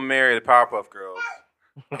F Kill Mary, the Powerpuff Girls.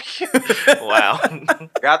 them. Wow.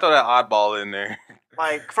 Gotta throw that oddball in there.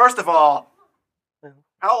 Like, first of all,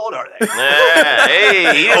 how old are they?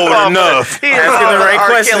 Hey, he Old enough. He Asking the right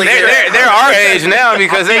question. They're our age now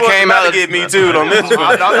because they came about out. to get me too on this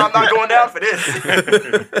one. I'm not going down for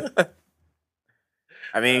this.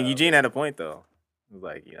 I mean, Eugene had a point though. It was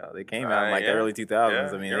like, they came out in like the early 2000s. Yeah,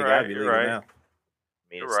 I mean, you're they gotta right, be you're legal right. now.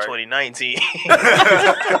 I mean, You're it's right. 2019.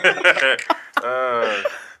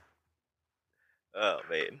 Oh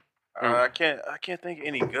man. I can't think of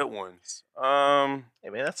any good ones. Hey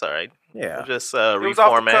man, that's all right. Yeah. We'll just It was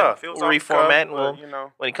off the reformat. cuff. It was We'll off the cuff, reformat. And but,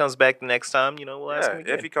 we'll, when he comes back the next time, we'll ask him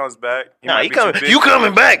again. if he comes back. Nah, might he be too coming. big You for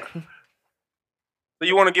coming us. back? So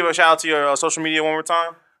you want to give a shout out to your social media one more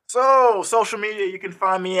time? So, social media, you can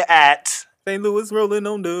find me at. St. Louis rolling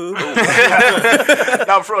on dub.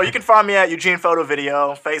 No, for real, you can find me at Eugene Photo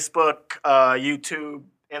Video, Facebook, YouTube,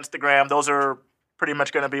 Instagram. Those are pretty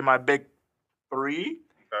much going to be my big 3. Okay.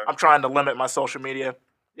 I'm trying to limit my social media.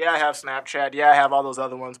 Yeah, I have Snapchat. Yeah, I have all those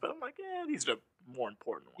other ones, but I'm like, these are the more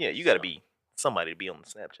important ones. Yeah, you got to be somebody to be on the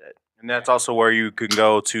Snapchat. And that's also where you can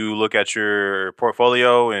go to look at your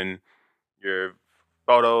portfolio and your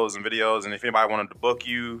photos and videos. And if anybody wanted to book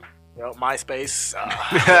you, MySpace.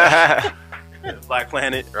 Black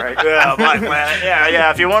Planet, right? Yeah, Black Planet. Yeah.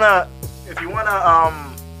 If you wanna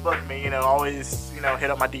book me, always hit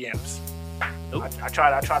up my DMs. I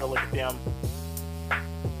try to look at them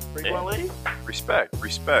frequently. Respect.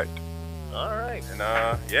 All right. And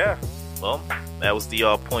yeah. Well, that was the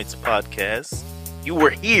All Points podcast. You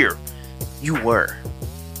were here. You were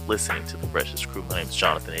listening to the Freshest Crew. My name is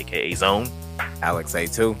Jonathan, a.k.a. Zone. Alex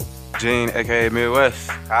A2. Gene, aka Midwest.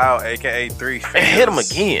 Kyle, a.k.a. 3 Fingers. And hit him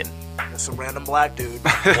again. It's a random black dude.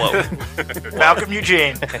 Whoa. Malcolm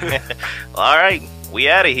Eugene. All right. We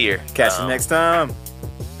out of here. Catch you next time.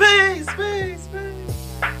 Peace.